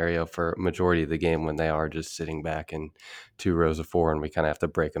the scenario for majority of the game when they are just sitting back in two rows of four, and we kind of have to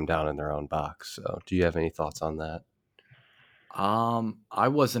break them down in their own box. So, do you have any thoughts on that? I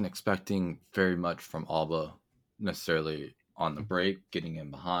wasn't expecting very much from Alba necessarily on the break, getting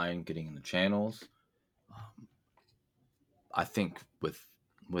in behind, getting in the channels. Um, I think with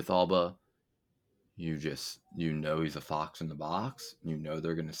Alba, he's a fox in the box. You know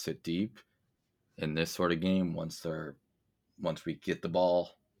they're going to sit deep in this sort of game once we get the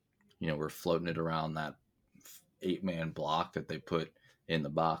ball. We're floating it around that 8-man block that they put in the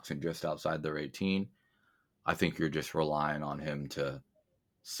box and just outside their 18. I think you're just relying on him to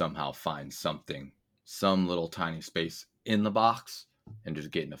somehow find some little tiny space in the box and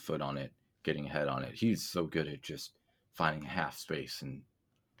just getting a foot on it, getting a head on it. He's so good at just finding half space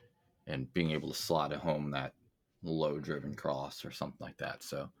and being able to slot it home that low driven cross or something like that.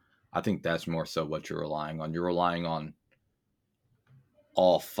 So I think that's more so what you're relying on. You're relying on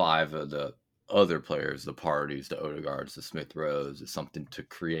all five of the other players, the Parties, the Odegaards, the Smith Rowes, is something to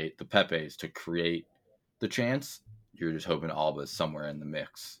create the Pepes to create the chance. You're just hoping Alba is somewhere in the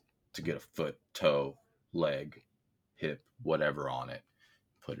mix to get a foot, toe, leg, hip, whatever on it,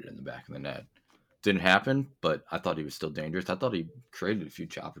 put it in the back of the net. Didn't happen, but I thought he was still dangerous. I thought he created a few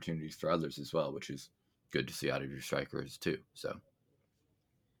opportunities for others as well, which is good to see out of your strikers too. So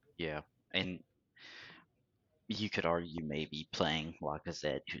Yeah, and you could argue maybe playing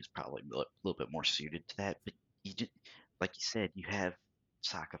Lacazette, who's probably a little bit more suited to that. But you just, like you said, you have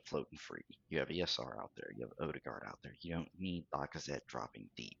Saka floating free. You have ESR out there. You have Odegaard out there. You don't need Lacazette dropping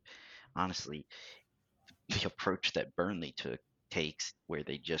deep. Honestly, the approach that Burnley takes, where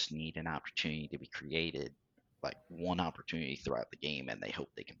they just need an opportunity to be created, like one opportunity throughout the game, and they hope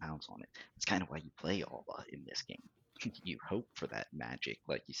they can pounce on it. It's kind of why you play Alba in this game. You hope for that magic,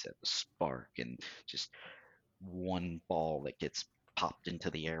 like you said, the spark, and just one ball that gets popped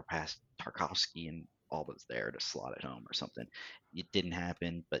into the air past Tarkovsky and Alba's there to slot it home or something. It didn't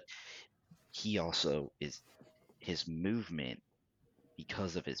happen, but he also is his movement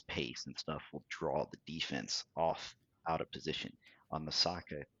because of his pace and stuff will draw the defense off out of position. On the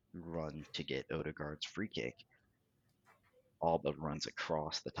Saka run to get Odegaard's free kick, Alba runs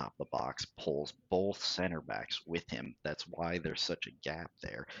across the top of the box, pulls both center backs with him. That's why there's such a gap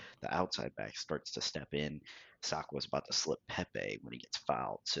there. The outside back starts to step in. Saka was about to slip Pepe when he gets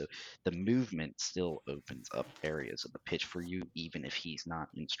fouled. So the movement still opens up areas of the pitch for you, even if he's not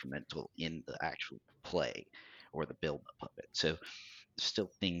instrumental in the actual play or the build-up of it. So there's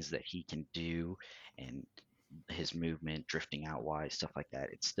still things that he can do, and his movement, drifting out wide, stuff like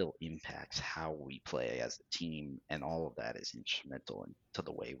that, it still impacts how we play as a team, and all of that is instrumental into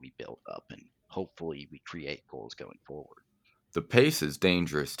the way we build up, and hopefully we create goals going forward. the pace is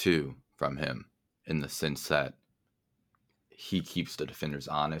dangerous too from him in the sense that he keeps the defenders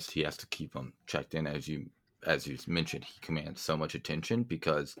honest. He has to keep them checked in. As you mentioned, he commands so much attention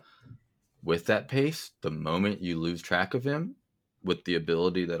because with that pace, the moment you lose track of him, with the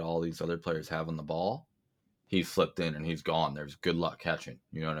ability that all these other players have on the ball, he's flipped in and he's gone. There's good luck catching.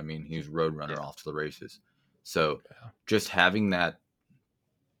 You know what I mean? He's road runner off to the races. So just having that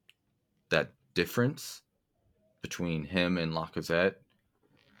difference between him and Lacazette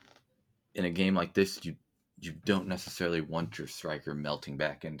in a game like this, you don't necessarily want your striker melting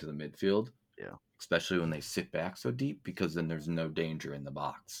back into the midfield. Yeah. Especially when they sit back so deep, because then there's no danger in the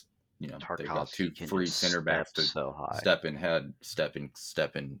box. You know, they've got two Tarkovsky free center backs to so high. step in head, step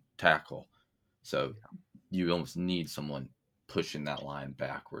in tackle. So you almost need someone pushing that line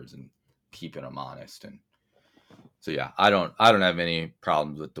backwards and keeping them honest. And so yeah, I don't have any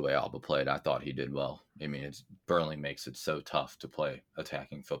problems with the way Alba played. I thought he did well. I mean, Burnley makes it so tough to play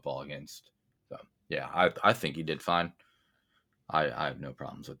attacking football against. So yeah, I think he did fine. I have no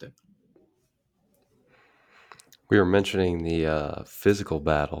problems with it. We were mentioning the physical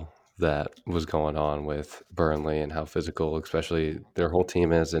battle that was going on with Burnley and how physical, especially their whole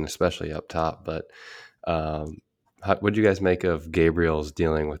team is, and especially up top. But what do you guys make of Gabriel's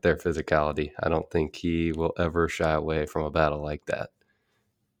dealing with their physicality? I don't think he will ever shy away from a battle like that.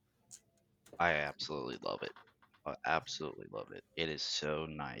 I absolutely love it. I absolutely love it. It is so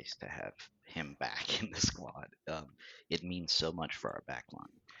nice to have him back in the squad. It means so much for our back line.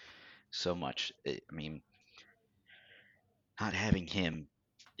 So much. I mean, not having him,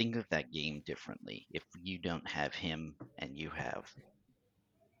 think of that game differently. If you don't have him and you have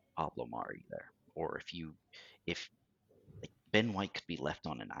Pablo Mari there, or if like Ben White could be left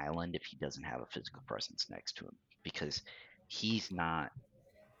on an island if he doesn't have a physical presence next to him, because he's not.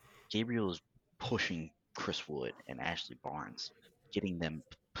 Gabriel is pushing Chris Wood and Ashley Barnes, getting them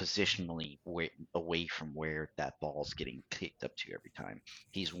positionally away from where that ball's getting kicked up to every time.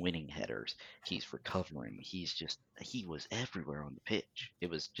 He's winning headers. He's recovering. He was everywhere on the pitch. It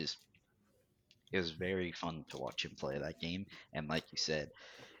was very fun to watch him play that game. And like you said,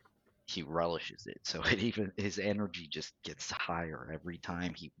 he relishes it. So his energy just gets higher every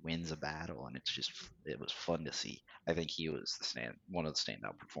time he wins a battle, and it was fun to see. I think he was one of the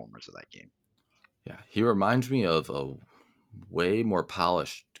standout performers of that game. Yeah, he reminds me of a way more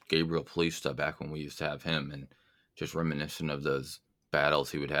polished Gabriel Palista back when we used to have him, and just reminiscent of those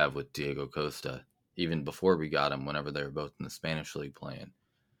battles he would have with Diego Costa, even before we got him, whenever they were both in the Spanish league playing.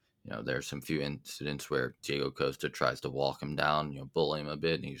 You know, there's some few incidents where Diego Costa tries to walk him down, bully him a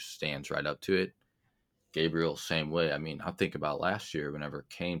bit, and he stands right up to it. Gabriel, same way. I mean, I think about last year whenever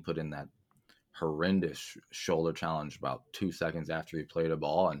Kane put in that horrendous shoulder challenge about 2 seconds after he played a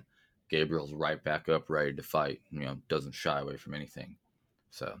ball, and Gabriel's right back up, ready to fight. Doesn't shy away from anything.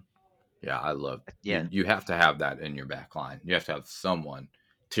 So, yeah, I love. Yeah, you have to have that in your back line. You have to have someone.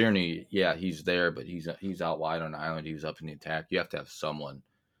 Tierney, yeah, he's there, but he's out wide on the island. He was up in the attack. You have to have someone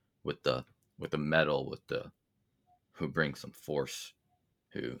with the metal, who brings some force,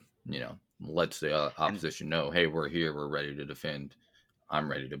 who lets the And opposition know, hey, we're here, we're ready to defend. I'm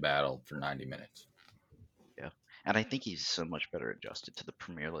ready to battle for 90 minutes. yeah, and I think he's so much better adjusted to the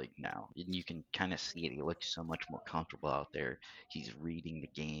Premier League now. And you can kind of see it. He looks so much more comfortable out there. He's reading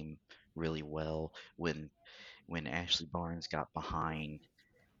the game really well. When Ashley Barnes got behind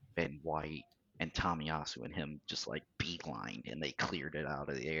Ben White and Tomiyasu and him just like beelined and they cleared it out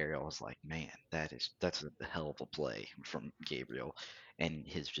of the air. I was like, man, that's a hell of a play from Gabriel, and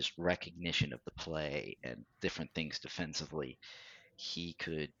his just recognition of the play and different things defensively. He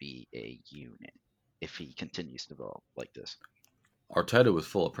could be a unit if he continues to develop like this. Arteta was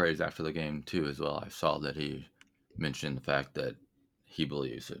full of praise after the game too, as well. I saw that he mentioned the fact that he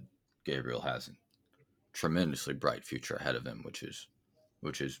believes that Gabriel has a tremendously bright future ahead of him, which is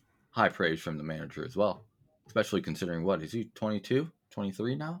high praise from the manager as well. Especially considering what is he 22,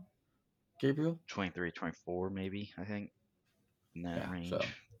 23 now, Gabriel? 23, 24, maybe, I think, in that Yeah. So range.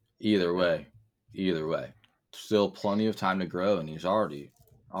 either Yeah. way, either way, still plenty of time to grow, and he's already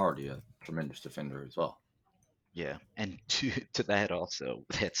a tremendous defender as well. Yeah. And to that also,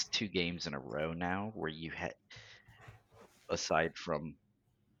 that's 2 games in a row now where you had, aside from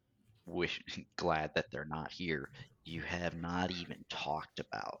wish glad that they're not here, you have not even talked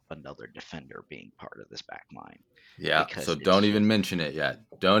about another defender being part of this back line Yeah. So because it's don't even just mention it yet.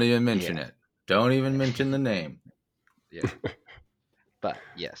 Don't even mention yeah, it. Don't even mention the name. yeah. But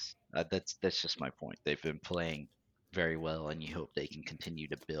yes, that's just my point. They've been playing very well, and you hope they can continue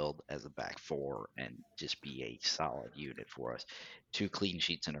to build as a back four and just be a solid unit for us. 2 clean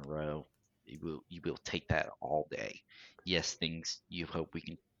sheets in a row, you will take that all day. Yes, things you hope we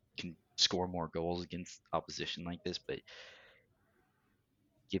can score more goals against opposition like this, but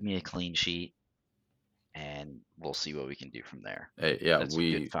give me a clean sheet, and we'll see what we can do from there. Hey, yeah, That's a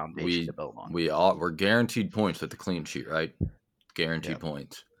good we foundation to we build on. we all we're guaranteed points with the clean sheet, right? Yeah. Guaranteed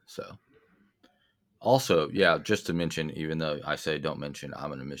points. So also, yeah, just to mention, even though I say don't mention, I'm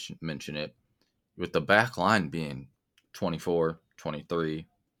going to mention it with the back line being 24, 23,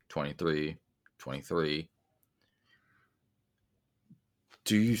 23, 23.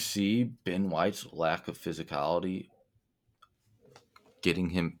 Do you see Ben White's lack of physicality getting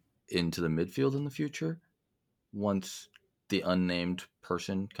him into the midfield in the future once the unnamed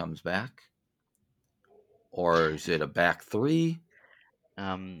person comes back? Or is it a back three?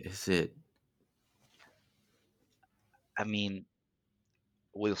 Um, Is it I mean,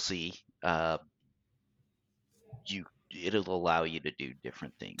 we'll see. You It'll allow you to do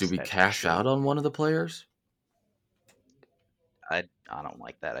different do things. we That's for cash sure. out on one of the players I don't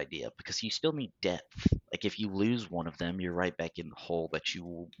like that idea because you still need depth. Like if you lose one of them, you're right back in the hole that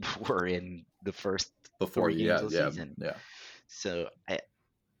you were in the first before? 3 games Yeah, of the yeah, season. yeah. So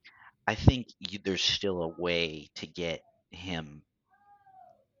I think there's still a way to get him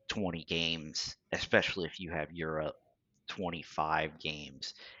 20 games, especially if you have Europe 25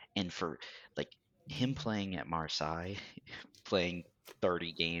 games, and for like him playing at Marseille, playing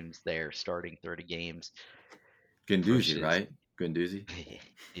 30 games there, starting 30 games Gunduzi, versus right? Gunduzi.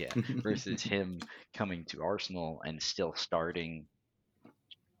 yeah, versus him coming to Arsenal and still starting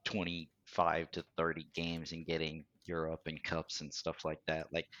 25 to 30 games and getting Europe and cups and stuff like that.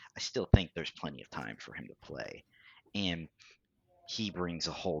 Like I still think there's plenty of time for him to play. And he brings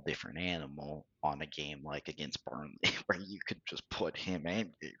a whole different animal on a game like against Burnley where you could just put him and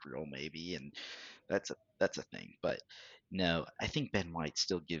Gabriel maybe, and that's a thing. But no, I think Ben White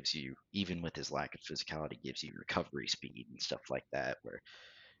still gives you, even with his lack of physicality, gives you recovery speed and stuff like that. Where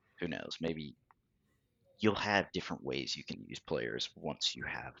who knows, maybe you'll have different ways you can use players once you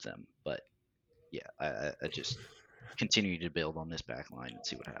have them. But yeah, I just continue to build on this back line and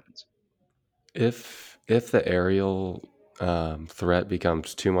see what happens. If the aerial threat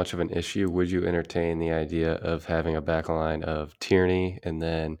becomes too much of an issue, would you entertain the idea of having a back line of Tierney and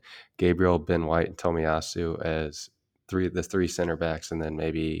then Gabriel, Ben White, and Tomiyasu as the three center backs, and then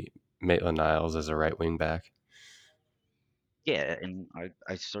maybe Maitland Niles as a right wing back? Yeah, and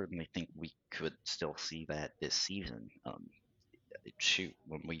I certainly think we could still see that this season. Shoot,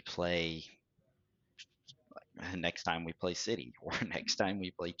 when we play next time we play City or next time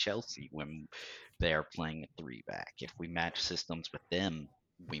we play Chelsea when they're playing a three back. If we match systems with them,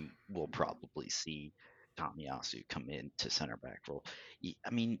 we will probably see Tomiyasu come in to center back role. I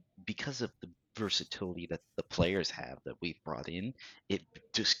mean, because of the versatility that the players have that we've brought in, it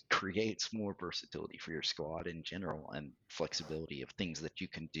just creates more versatility for your squad in general and flexibility of things that you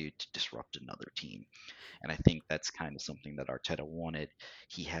can do to disrupt another team. And I think that's kind of something that Arteta wanted.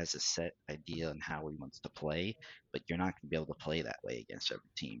 He has a set idea on how he wants to play, but you're not going to be able to play that way against every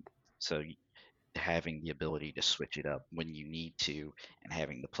team. So having the ability to switch it up when you need to and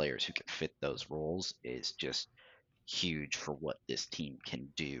having the players who can fit those roles is just huge for what this team can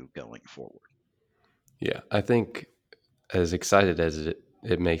do going forward. Yeah, I think as excited as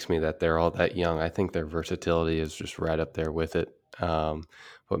it makes me that they're all that young, I think their versatility is just right up there with it.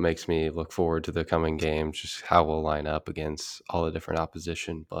 What makes me look forward to the coming games, just how we'll line up against all the different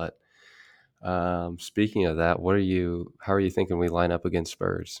opposition. But speaking of that, how are you thinking we line up against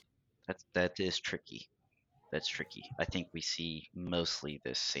Spurs? That is tricky. That's tricky. I think we see mostly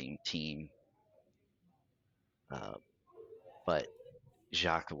this same team, uh, but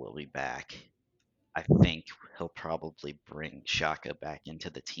Xhaka will be back. I think he'll probably bring Xhaka back into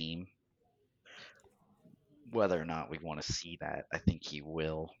the team. Whether or not we want to see that, I think he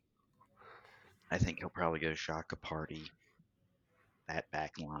will. I think he'll probably go Xhaka party, that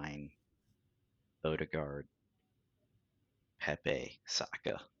back line, Odegaard, Pepe,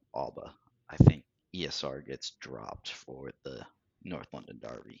 Saka, Alba. I think ESR gets dropped for the North London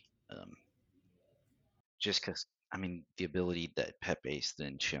derby. Just because, I mean, the ability that Pepe's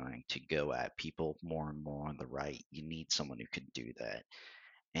then showing to go at people more and more on the right, you need someone who can do that.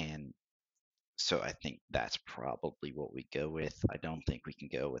 And so I think that's probably what we go with. I don't think we can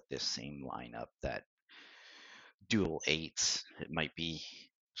go with this same lineup that dual eights. It might be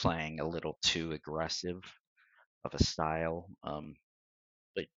playing a little too aggressive of a style.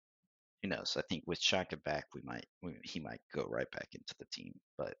 But who knows? I think with Shaka back, he might go right back into the team.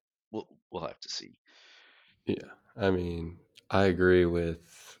 But we'll have to see. Yeah, I mean, I agree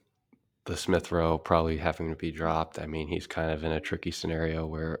with the Smith Rowe probably having to be dropped. I mean, he's kind of in a tricky scenario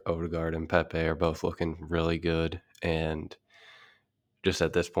where Odegaard and Pepe are both looking really good, and just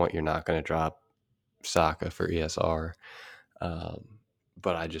at this point, you're not going to drop Saka for ESR. Um,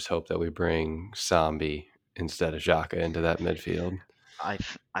 but I just hope that we bring Sambi instead of Xhaka into that midfield.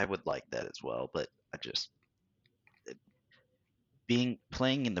 I would like that as well, but I just being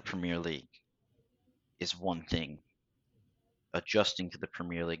playing in the Premier League is one thing. Adjusting to the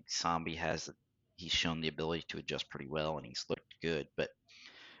Premier League, he's shown the ability to adjust pretty well and he's looked good, but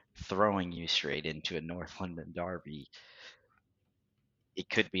throwing you straight into a North London derby, it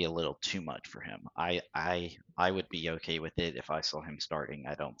could be a little too much for him. I would be okay with it if I saw him starting.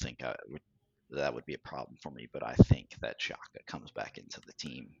 I don't think that would be a problem for me, but I think that Xhaka comes back into the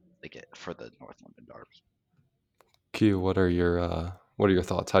team for the North London derby. Q, what are your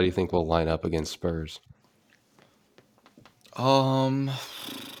thoughts? How do you think we'll line up against Spurs?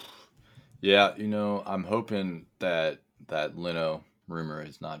 Yeah, I'm hoping that Leno rumor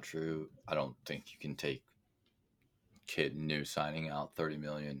is not true. I don't think you can take Kid New signing out 30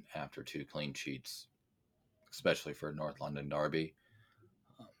 million after 2 clean sheets, especially for a North London derby.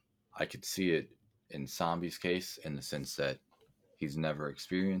 I could see it in Sambi's case in the sense that he's never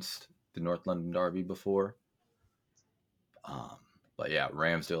experienced the North London derby before. Um, but yeah,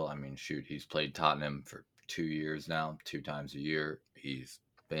 Ramsdale, I mean, shoot, he's played Tottenham for 2 years now, 2 times a year. He's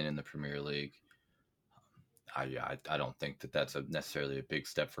been in the Premier League. I don't think that's necessarily a big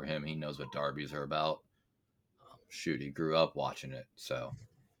step for him. He knows what derbies are about. Shoot, he grew up watching it. So,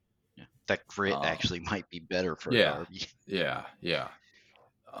 Yeah. That grit um, actually might be better for a yeah, derby. yeah.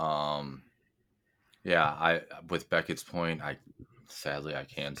 Um, yeah, with Beckett's point, sadly I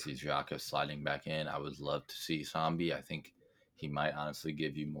can see Xhaka sliding back in. I would love to see Sambi. I think he might honestly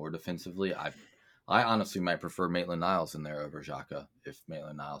give you more defensively. I honestly might prefer Maitland-Niles in there over Xhaka if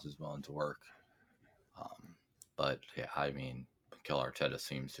Maitland-Niles is willing to work. Um, but yeah, I mean, Mikel Arteta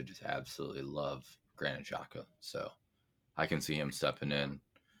seems to just absolutely love Granit Xhaka, so I can see him stepping in.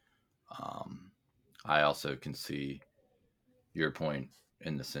 Um, I also can see your point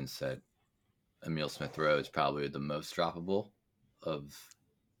in the sense that Emil Smith Rowe is probably the most droppable of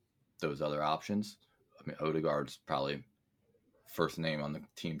those other options. I mean, Odegaard's probably first name on the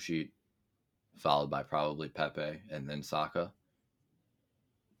team sheet, followed by probably Pepe and then Saka,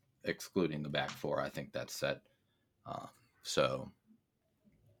 excluding the back four. I think that's set. Um, so,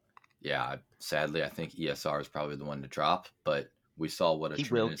 yeah, sadly, I think ESR is probably the one to drop, but we saw what a He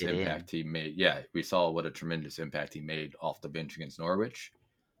will tremendous get in. impact he made. Yeah, we saw what a tremendous impact he made off the bench against Norwich,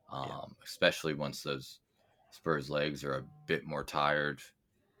 Yeah. especially once those Spurs legs are a bit more tired,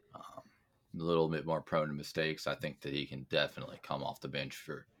 um, a little bit more prone to mistakes. I think that he can definitely come off the bench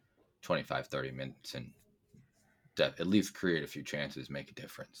for 25, 30 minutes and at least create a few chances, make a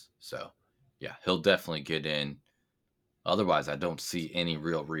difference. So, yeah, he'll definitely get in. Otherwise, I don't see any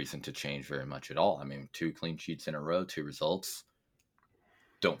real reason to change very much at all. I mean, 2 clean sheets in a row, 2 results.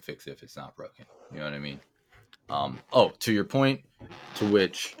 Don't fix it if it's not broken. You know what I mean? To your point, to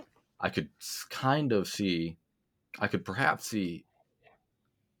which I could kind of see, I could perhaps see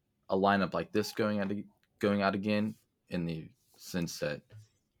a lineup like this going out again, in the sense that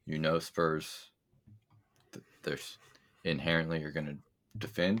Spurs, there's inherently are going to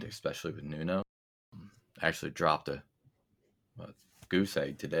defend, especially with Nuno. Actually dropped a goose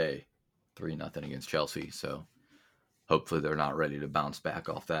egg today, 3-0 against Chelsea. So hopefully they're not ready to bounce back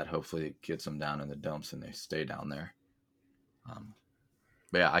off that. Hopefully it gets them down in the dumps and they stay down there.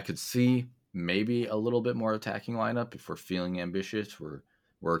 But yeah, I could see maybe a little bit more attacking lineup if we're feeling ambitious.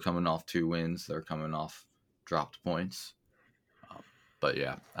 We're coming off 2 wins. They're coming off dropped points. But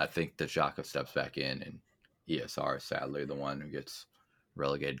yeah, I think that Xhaka steps back in, and ESR is sadly the one who gets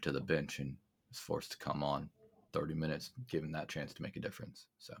relegated to the bench and is forced to come on 30 minutes, given that chance to make a difference.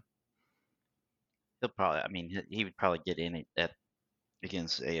 So He'll probably, I mean, he would probably get in at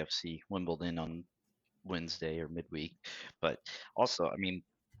against AFC Wimbledon on Wednesday or midweek. But also, I mean,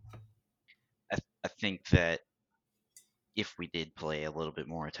 I think that if we did play a little bit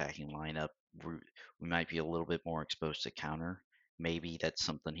more attacking lineup, we might be a little bit more exposed to counter. Maybe that's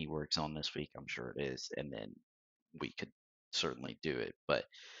something he works on this week. I'm sure it is, and then we could certainly do it. But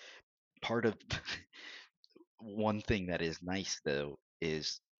part of one thing that is nice though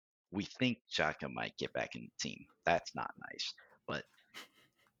is we think Xhaka might get back in the team. That's not nice, but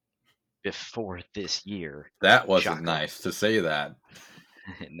before this year, that wasn't Xhaka nice to say that.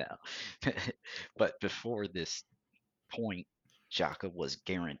 no, but before this point, Xhaka was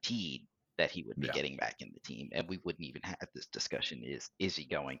guaranteed that he would be getting back in the team, and we wouldn't even have this discussion. Is he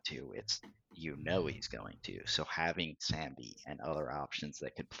going to? It's he's going to. So having Sambi and other options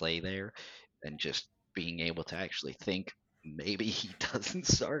that could play there, and just being able to actually think maybe he doesn't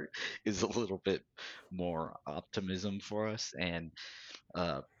start is a little bit more optimism for us, and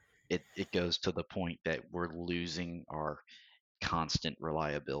it goes to the point that we're losing our constant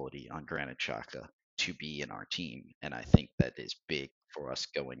reliability on Granit Xhaka to be in our team. And I think that is big for us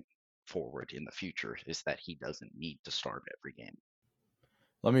going forward in the future, is that he doesn't need to start every game.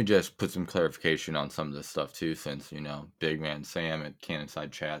 Let me just put some clarification on some of this stuff too, since Big Man Sam at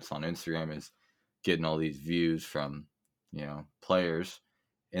Cannonside Chats on Instagram is getting all these views from players.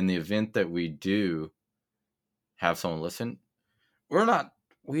 In the event that we do have someone listen,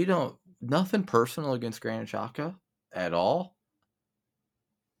 we don't nothing personal against Granit Xhaka at all.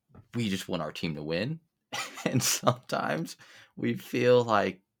 We just want our team to win. And sometimes we feel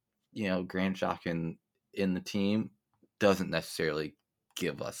like, Granit Xhaka in the team doesn't necessarily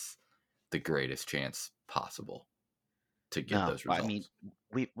give us the greatest chance possible to get those results. I mean,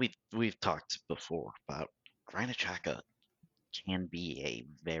 we've talked before about Granit Xhaka can be a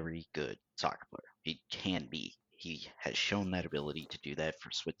very good soccer player. He can be. He has shown that ability to do that for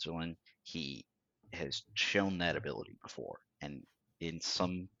Switzerland. He has shown that ability before. And in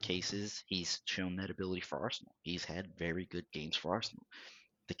some cases, he's shown that ability for Arsenal. He's had very good games for Arsenal.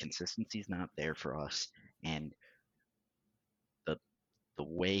 The consistency is not there for us. And the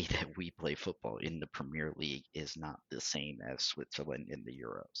way that we play football in the Premier League is not the same as Switzerland in the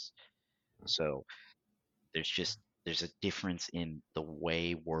Euros. So there's a difference in the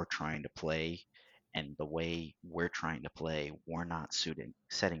way we're trying to play, and the way we're trying to play, we're not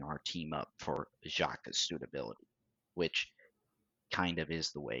setting our team up for Xhaka's suitability, which kind of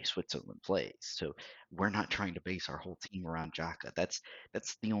is the way Switzerland plays. So we're not trying to base our whole team around Xhaka. That's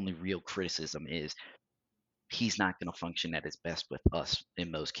the only real criticism, is he's not going to function at his best with us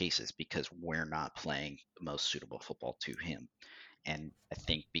in most cases because we're not playing the most suitable football to him. And I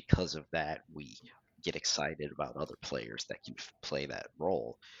think because of that, we get excited about other players that can play that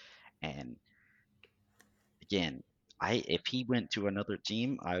role. And again, if he went to another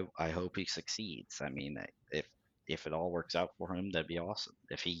team, I hope he succeeds. I mean, if it all works out for him, that'd be awesome.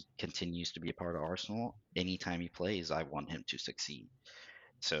 If he continues to be a part of Arsenal, anytime he plays, I want him to succeed.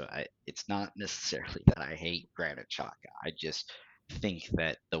 So it's not necessarily that I hate Granit Xhaka. I just think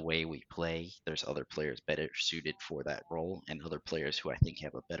that the way we play, there's other players better suited for that role, and other players who I think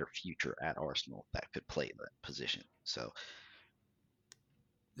have a better future at Arsenal that could play that position. So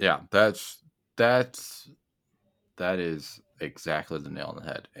yeah, that is exactly the nail on the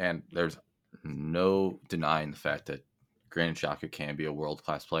head. And there's no denying the fact that Granit Xhaka can be a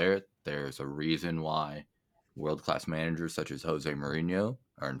world-class player. There's a reason why world-class managers such as Jose Mourinho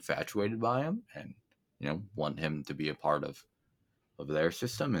are infatuated by him and want him to be a part of their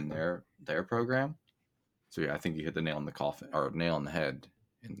system and their program. So yeah, I think you hit the nail on the coffin, or nail on the head,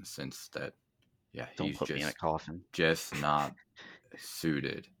 in the sense that don't put me in a coffin. Just not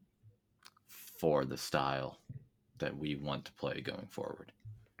suited for the style that we want to play going forward.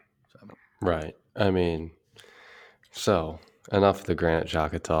 So. Right. I mean, so enough of the Granit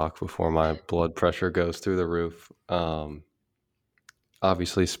Xhaka talk before my blood pressure goes through the roof.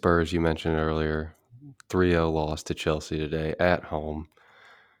 Obviously, Spurs, you mentioned earlier, 3-0 loss to Chelsea today at home.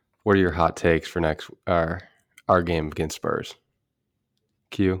 What are your hot takes for our game against Spurs?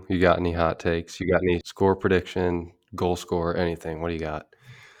 Q, you got any hot takes? You got any score prediction, goal score, anything? What do you got?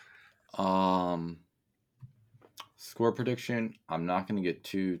 Score prediction. I'm not going to get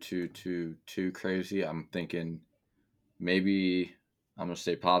too crazy. I'm thinking maybe I'm going to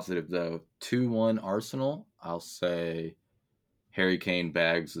stay positive though. 2-1 Arsenal. I'll say Harry Kane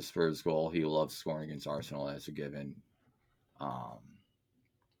bags the Spurs goal. He loves scoring against Arsenal as a given. Um,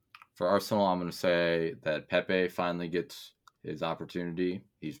 for Arsenal, I'm going to say that Pepe finally gets his opportunity.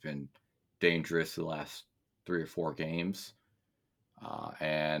 He's been dangerous the last 3 or 4 games.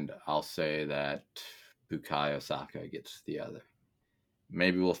 And I'll say that Bukayo Saka gets the other.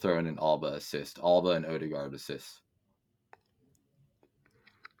 Maybe we'll throw in an Alba assist. Alba and Odegaard assists.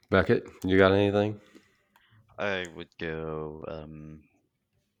 Beckett, you got anything? I would go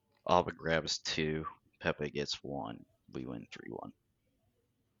Alba grabs 2, Pepe gets 1. We win 3-1.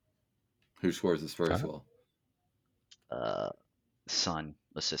 Who scores his first All right. goal? Son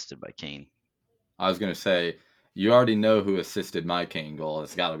assisted by Kane. I was going to say, you already know who assisted my Kane goal.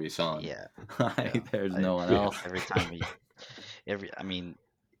 It's got to be Son. Yeah. There's no one else. Every time I mean,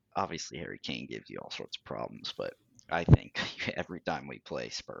 obviously Harry Kane gives you all sorts of problems, but I think every time we play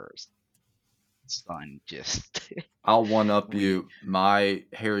Spurs, Son just I'll one up we you. My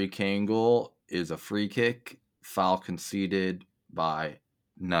Harry Kane goal is a free kick, foul conceded by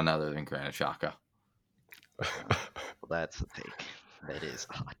none other than Granit Xhaka. well, that's a take. That is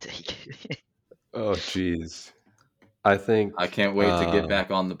a hot take. Oh, geez. I think I can't wait to get back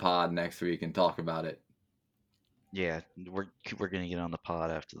on the pod next week and talk about it. Yeah, we're gonna get on the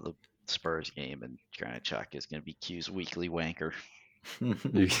pod after the Spurs game, and Granit Xhaka is gonna be Q's weekly wanker.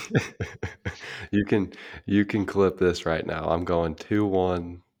 you, you can clip this right now. I'm going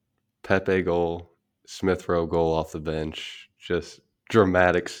 2-1, Pepe goal, Smith Rowe goal off the bench, just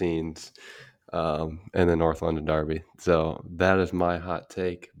dramatic scenes in the North London Derby. So that is my hot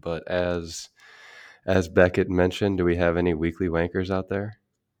take. But as Beckett mentioned, do we have any weekly wankers out there?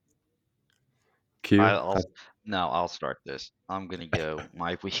 Q? I'll start this. I'm gonna go.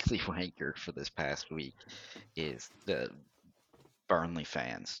 My weekly wanker for this past week is the Burnley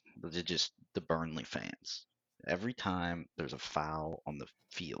fans. Just the Burnley fans. Every time there's a foul on the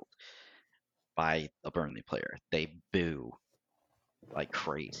field by a Burnley player, they boo like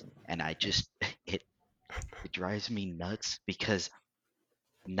crazy, and I just it it drives me nuts because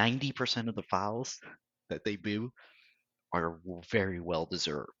 90% of the fouls that they boo are very well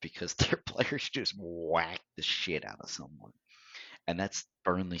deserved because their players just whack the shit out of someone. And that's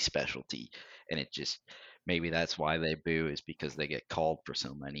Burnley's specialty. And it just, maybe that's why they boo, is because they get called for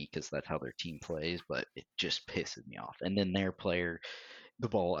so many because that's how their team plays. But it just pisses me off. And then their player, the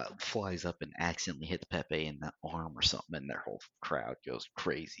ball flies up and accidentally hits Pepe in the arm or something, and their whole crowd goes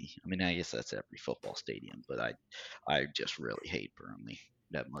crazy. I mean, I guess that's every football stadium, but I just really hate Burnley.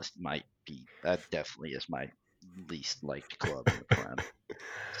 That definitely is my least liked club in the Prem.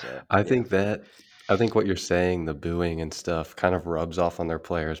 So I yeah, think what you're saying, the booing and stuff, kind of rubs off on their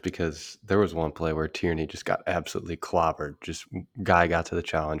players because there was one play where Tierney just got absolutely clobbered. Just guy got to the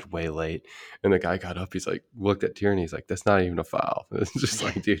challenge way late, and the guy got up. He's like, looked at Tierney. He's like, "That's not even a foul." It's just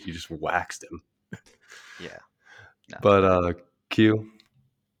like, dude, you just waxed him. yeah, no, But Q,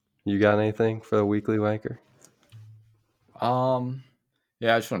 you got anything for the weekly wanker?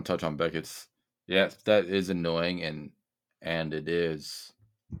 Yeah, I just want to touch on Beckett's. Yeah, that is annoying and it is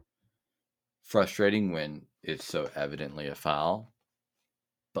frustrating when it's so evidently a foul.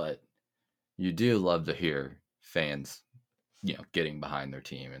 But you do love to hear fans, getting behind their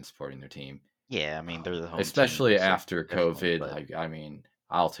team and supporting their team. yeah. I mean, they're the home Especially team, so after definitely. COVID. But Like, I mean,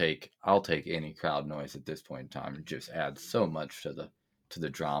 I'll take any crowd noise at this point in time. It just adds so much to the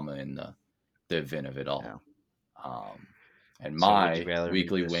drama and the event of it all. no. Um, and So would you my rather me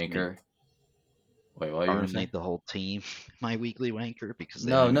weekly just make wanker. Wait, what are you gonna say? made the whole team my weekly wanker because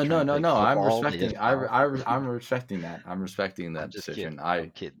they don't No, even no, try no, and no, play no. I'm football? They respecting. just foul. I'm respecting that. I'm respecting I'm that just kidding. decision.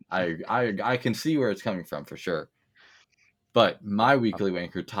 I'm kidding. I can see where it's coming from for sure. But my I'm, weekly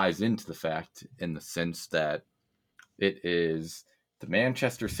wanker ties into the fact in the sense that it is the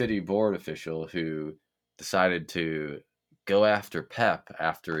Manchester City board official who decided to go after Pep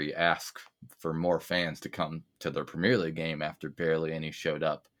after he asked for more fans to come to their Premier League game after barely any showed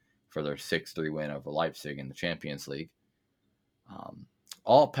up for their 6-3 win over Leipzig in the Champions League.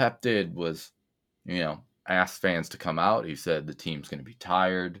 All Pep did was, ask fans to come out. He said the team's going to be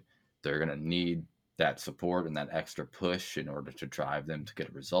tired. They're going to need that support and that extra push in order to drive them to get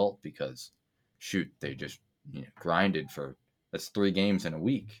a result because, shoot, they just grinded for That's 3 games in a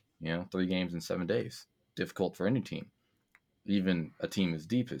week, 3 games in 7 days. Difficult for any team, even a team as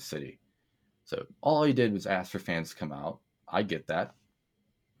deep as City. So all he did was ask for fans to come out. I get that.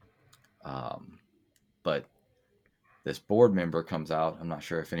 But this board member comes out, I'm not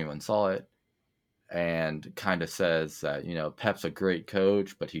sure if anyone saw it, and kind of says that, Pep's a great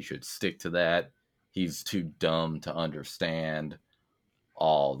coach, but he should stick to that. He's too dumb to understand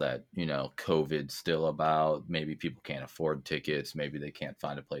all that, COVID's still about. Maybe people can't afford tickets. Maybe they can't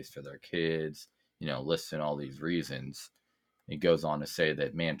find a place for their kids, listing all these reasons. He goes on to say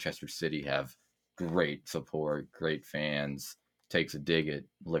that Manchester City have great support, great fans, takes a dig at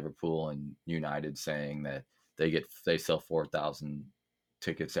Liverpool and United, saying that they sell 4,000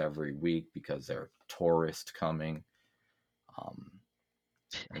 tickets every week because they're tourists coming.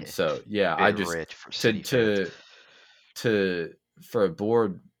 And so, yeah, I Bit just rich for City fans. for a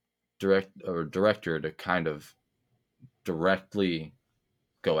board director to kind of directly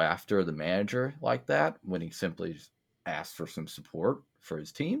go after the manager like that when he simply asked for some support for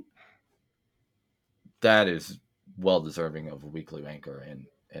his team, that is well deserving of a weekly anchor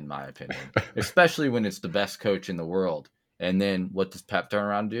in my opinion, especially when it's the best coach in the world. And then what does Pep turn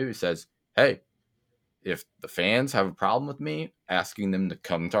around and do? He says, hey, if the fans have a problem with me asking them to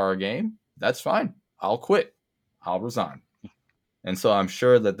come to our game, that's fine. I'll quit. I'll resign. And so I'm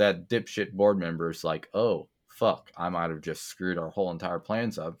sure that dipshit board member is like, oh, fuck, I might have just screwed our whole entire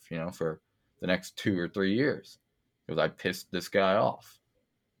plans up, for the next 2 or 3 years because I pissed this guy off.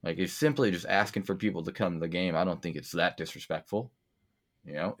 Like, he's simply just asking for people to come to the game. I don't think it's that disrespectful.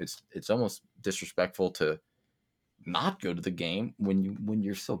 It's almost disrespectful to not go to the game when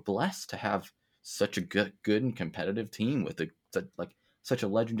you're so blessed to have such a good and competitive team with such a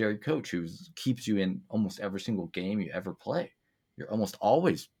legendary coach who keeps you in almost every single game you ever play. You're almost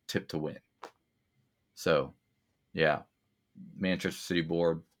always tipped to win. So, yeah, Manchester City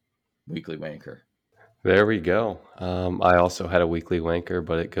board, weekly wanker. There we go. I also had a weekly wanker,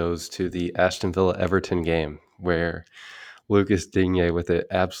 but it goes to the Aston Villa Everton game where Lucas Digne with an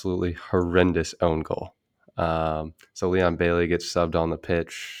absolutely horrendous own goal. So Leon Bailey gets subbed on the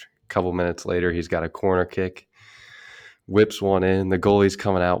pitch. A couple minutes later, he's got a corner kick, whips one in. The goalie's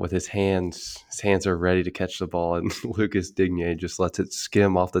coming out with his hands. His hands are ready to catch the ball, and Lucas Digne just lets it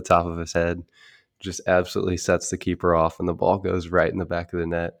skim off the top of his head. Just absolutely sets the keeper off, and the ball goes right in the back of the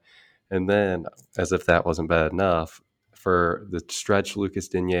net. And then, as if that wasn't bad enough, for the stretch Lucas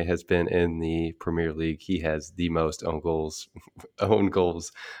Digne has been in the Premier League, he has the most own goals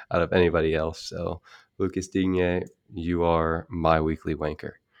out of anybody else. So, Lucas Digne, you are my weekly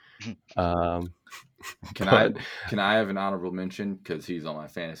wanker. Can I have an honorable mention because he's on my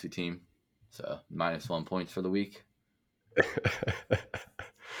fantasy team? So -1 points for the week.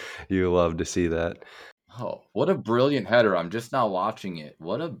 You love to see that. Oh, what a brilliant header. I'm just now watching it.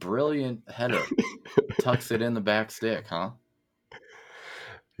 What a brilliant header. Tucks it in the back stick, huh?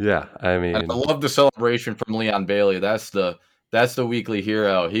 Yeah, I mean, and I love the celebration from Leon Bailey. That's the weekly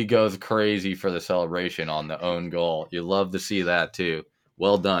hero. He goes crazy for the celebration on the own goal. You love to see that too.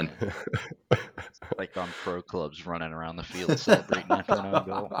 Well done. Like on pro clubs running around the field celebrating after an own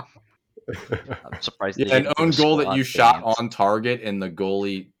goal. I'm surprised. Yeah, an own goal that you shot on target and the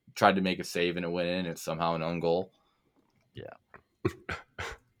goalie tried to make a save and it went in. It's somehow an own goal. Yeah.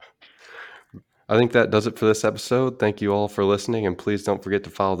 I think that does it for this episode. Thank you all for listening, and please don't forget to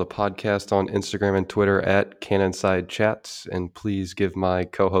follow the podcast on Instagram and Twitter at Cannonside Chats, and please give my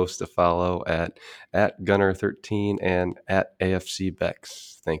co-host a follow at Gunner13 and at AFC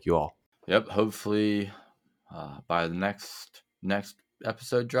Bex. Thank you all. Yep. Hopefully, by the next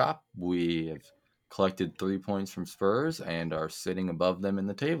episode drop, we have collected 3 points from Spurs and are sitting above them in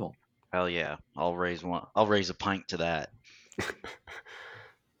the table. Hell yeah! I'll raise one. I'll raise a pint to that.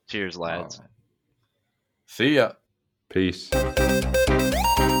 Cheers, lads. Right. See ya. Peace.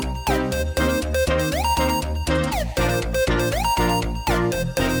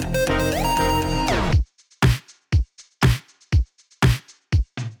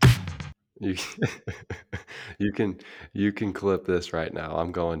 You can clip this right now.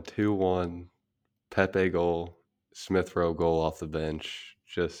 I'm going 2-1, Pepe goal, Smith Rowe goal off the bench.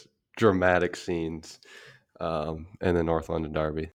 Just dramatic scenes in the North London Derby.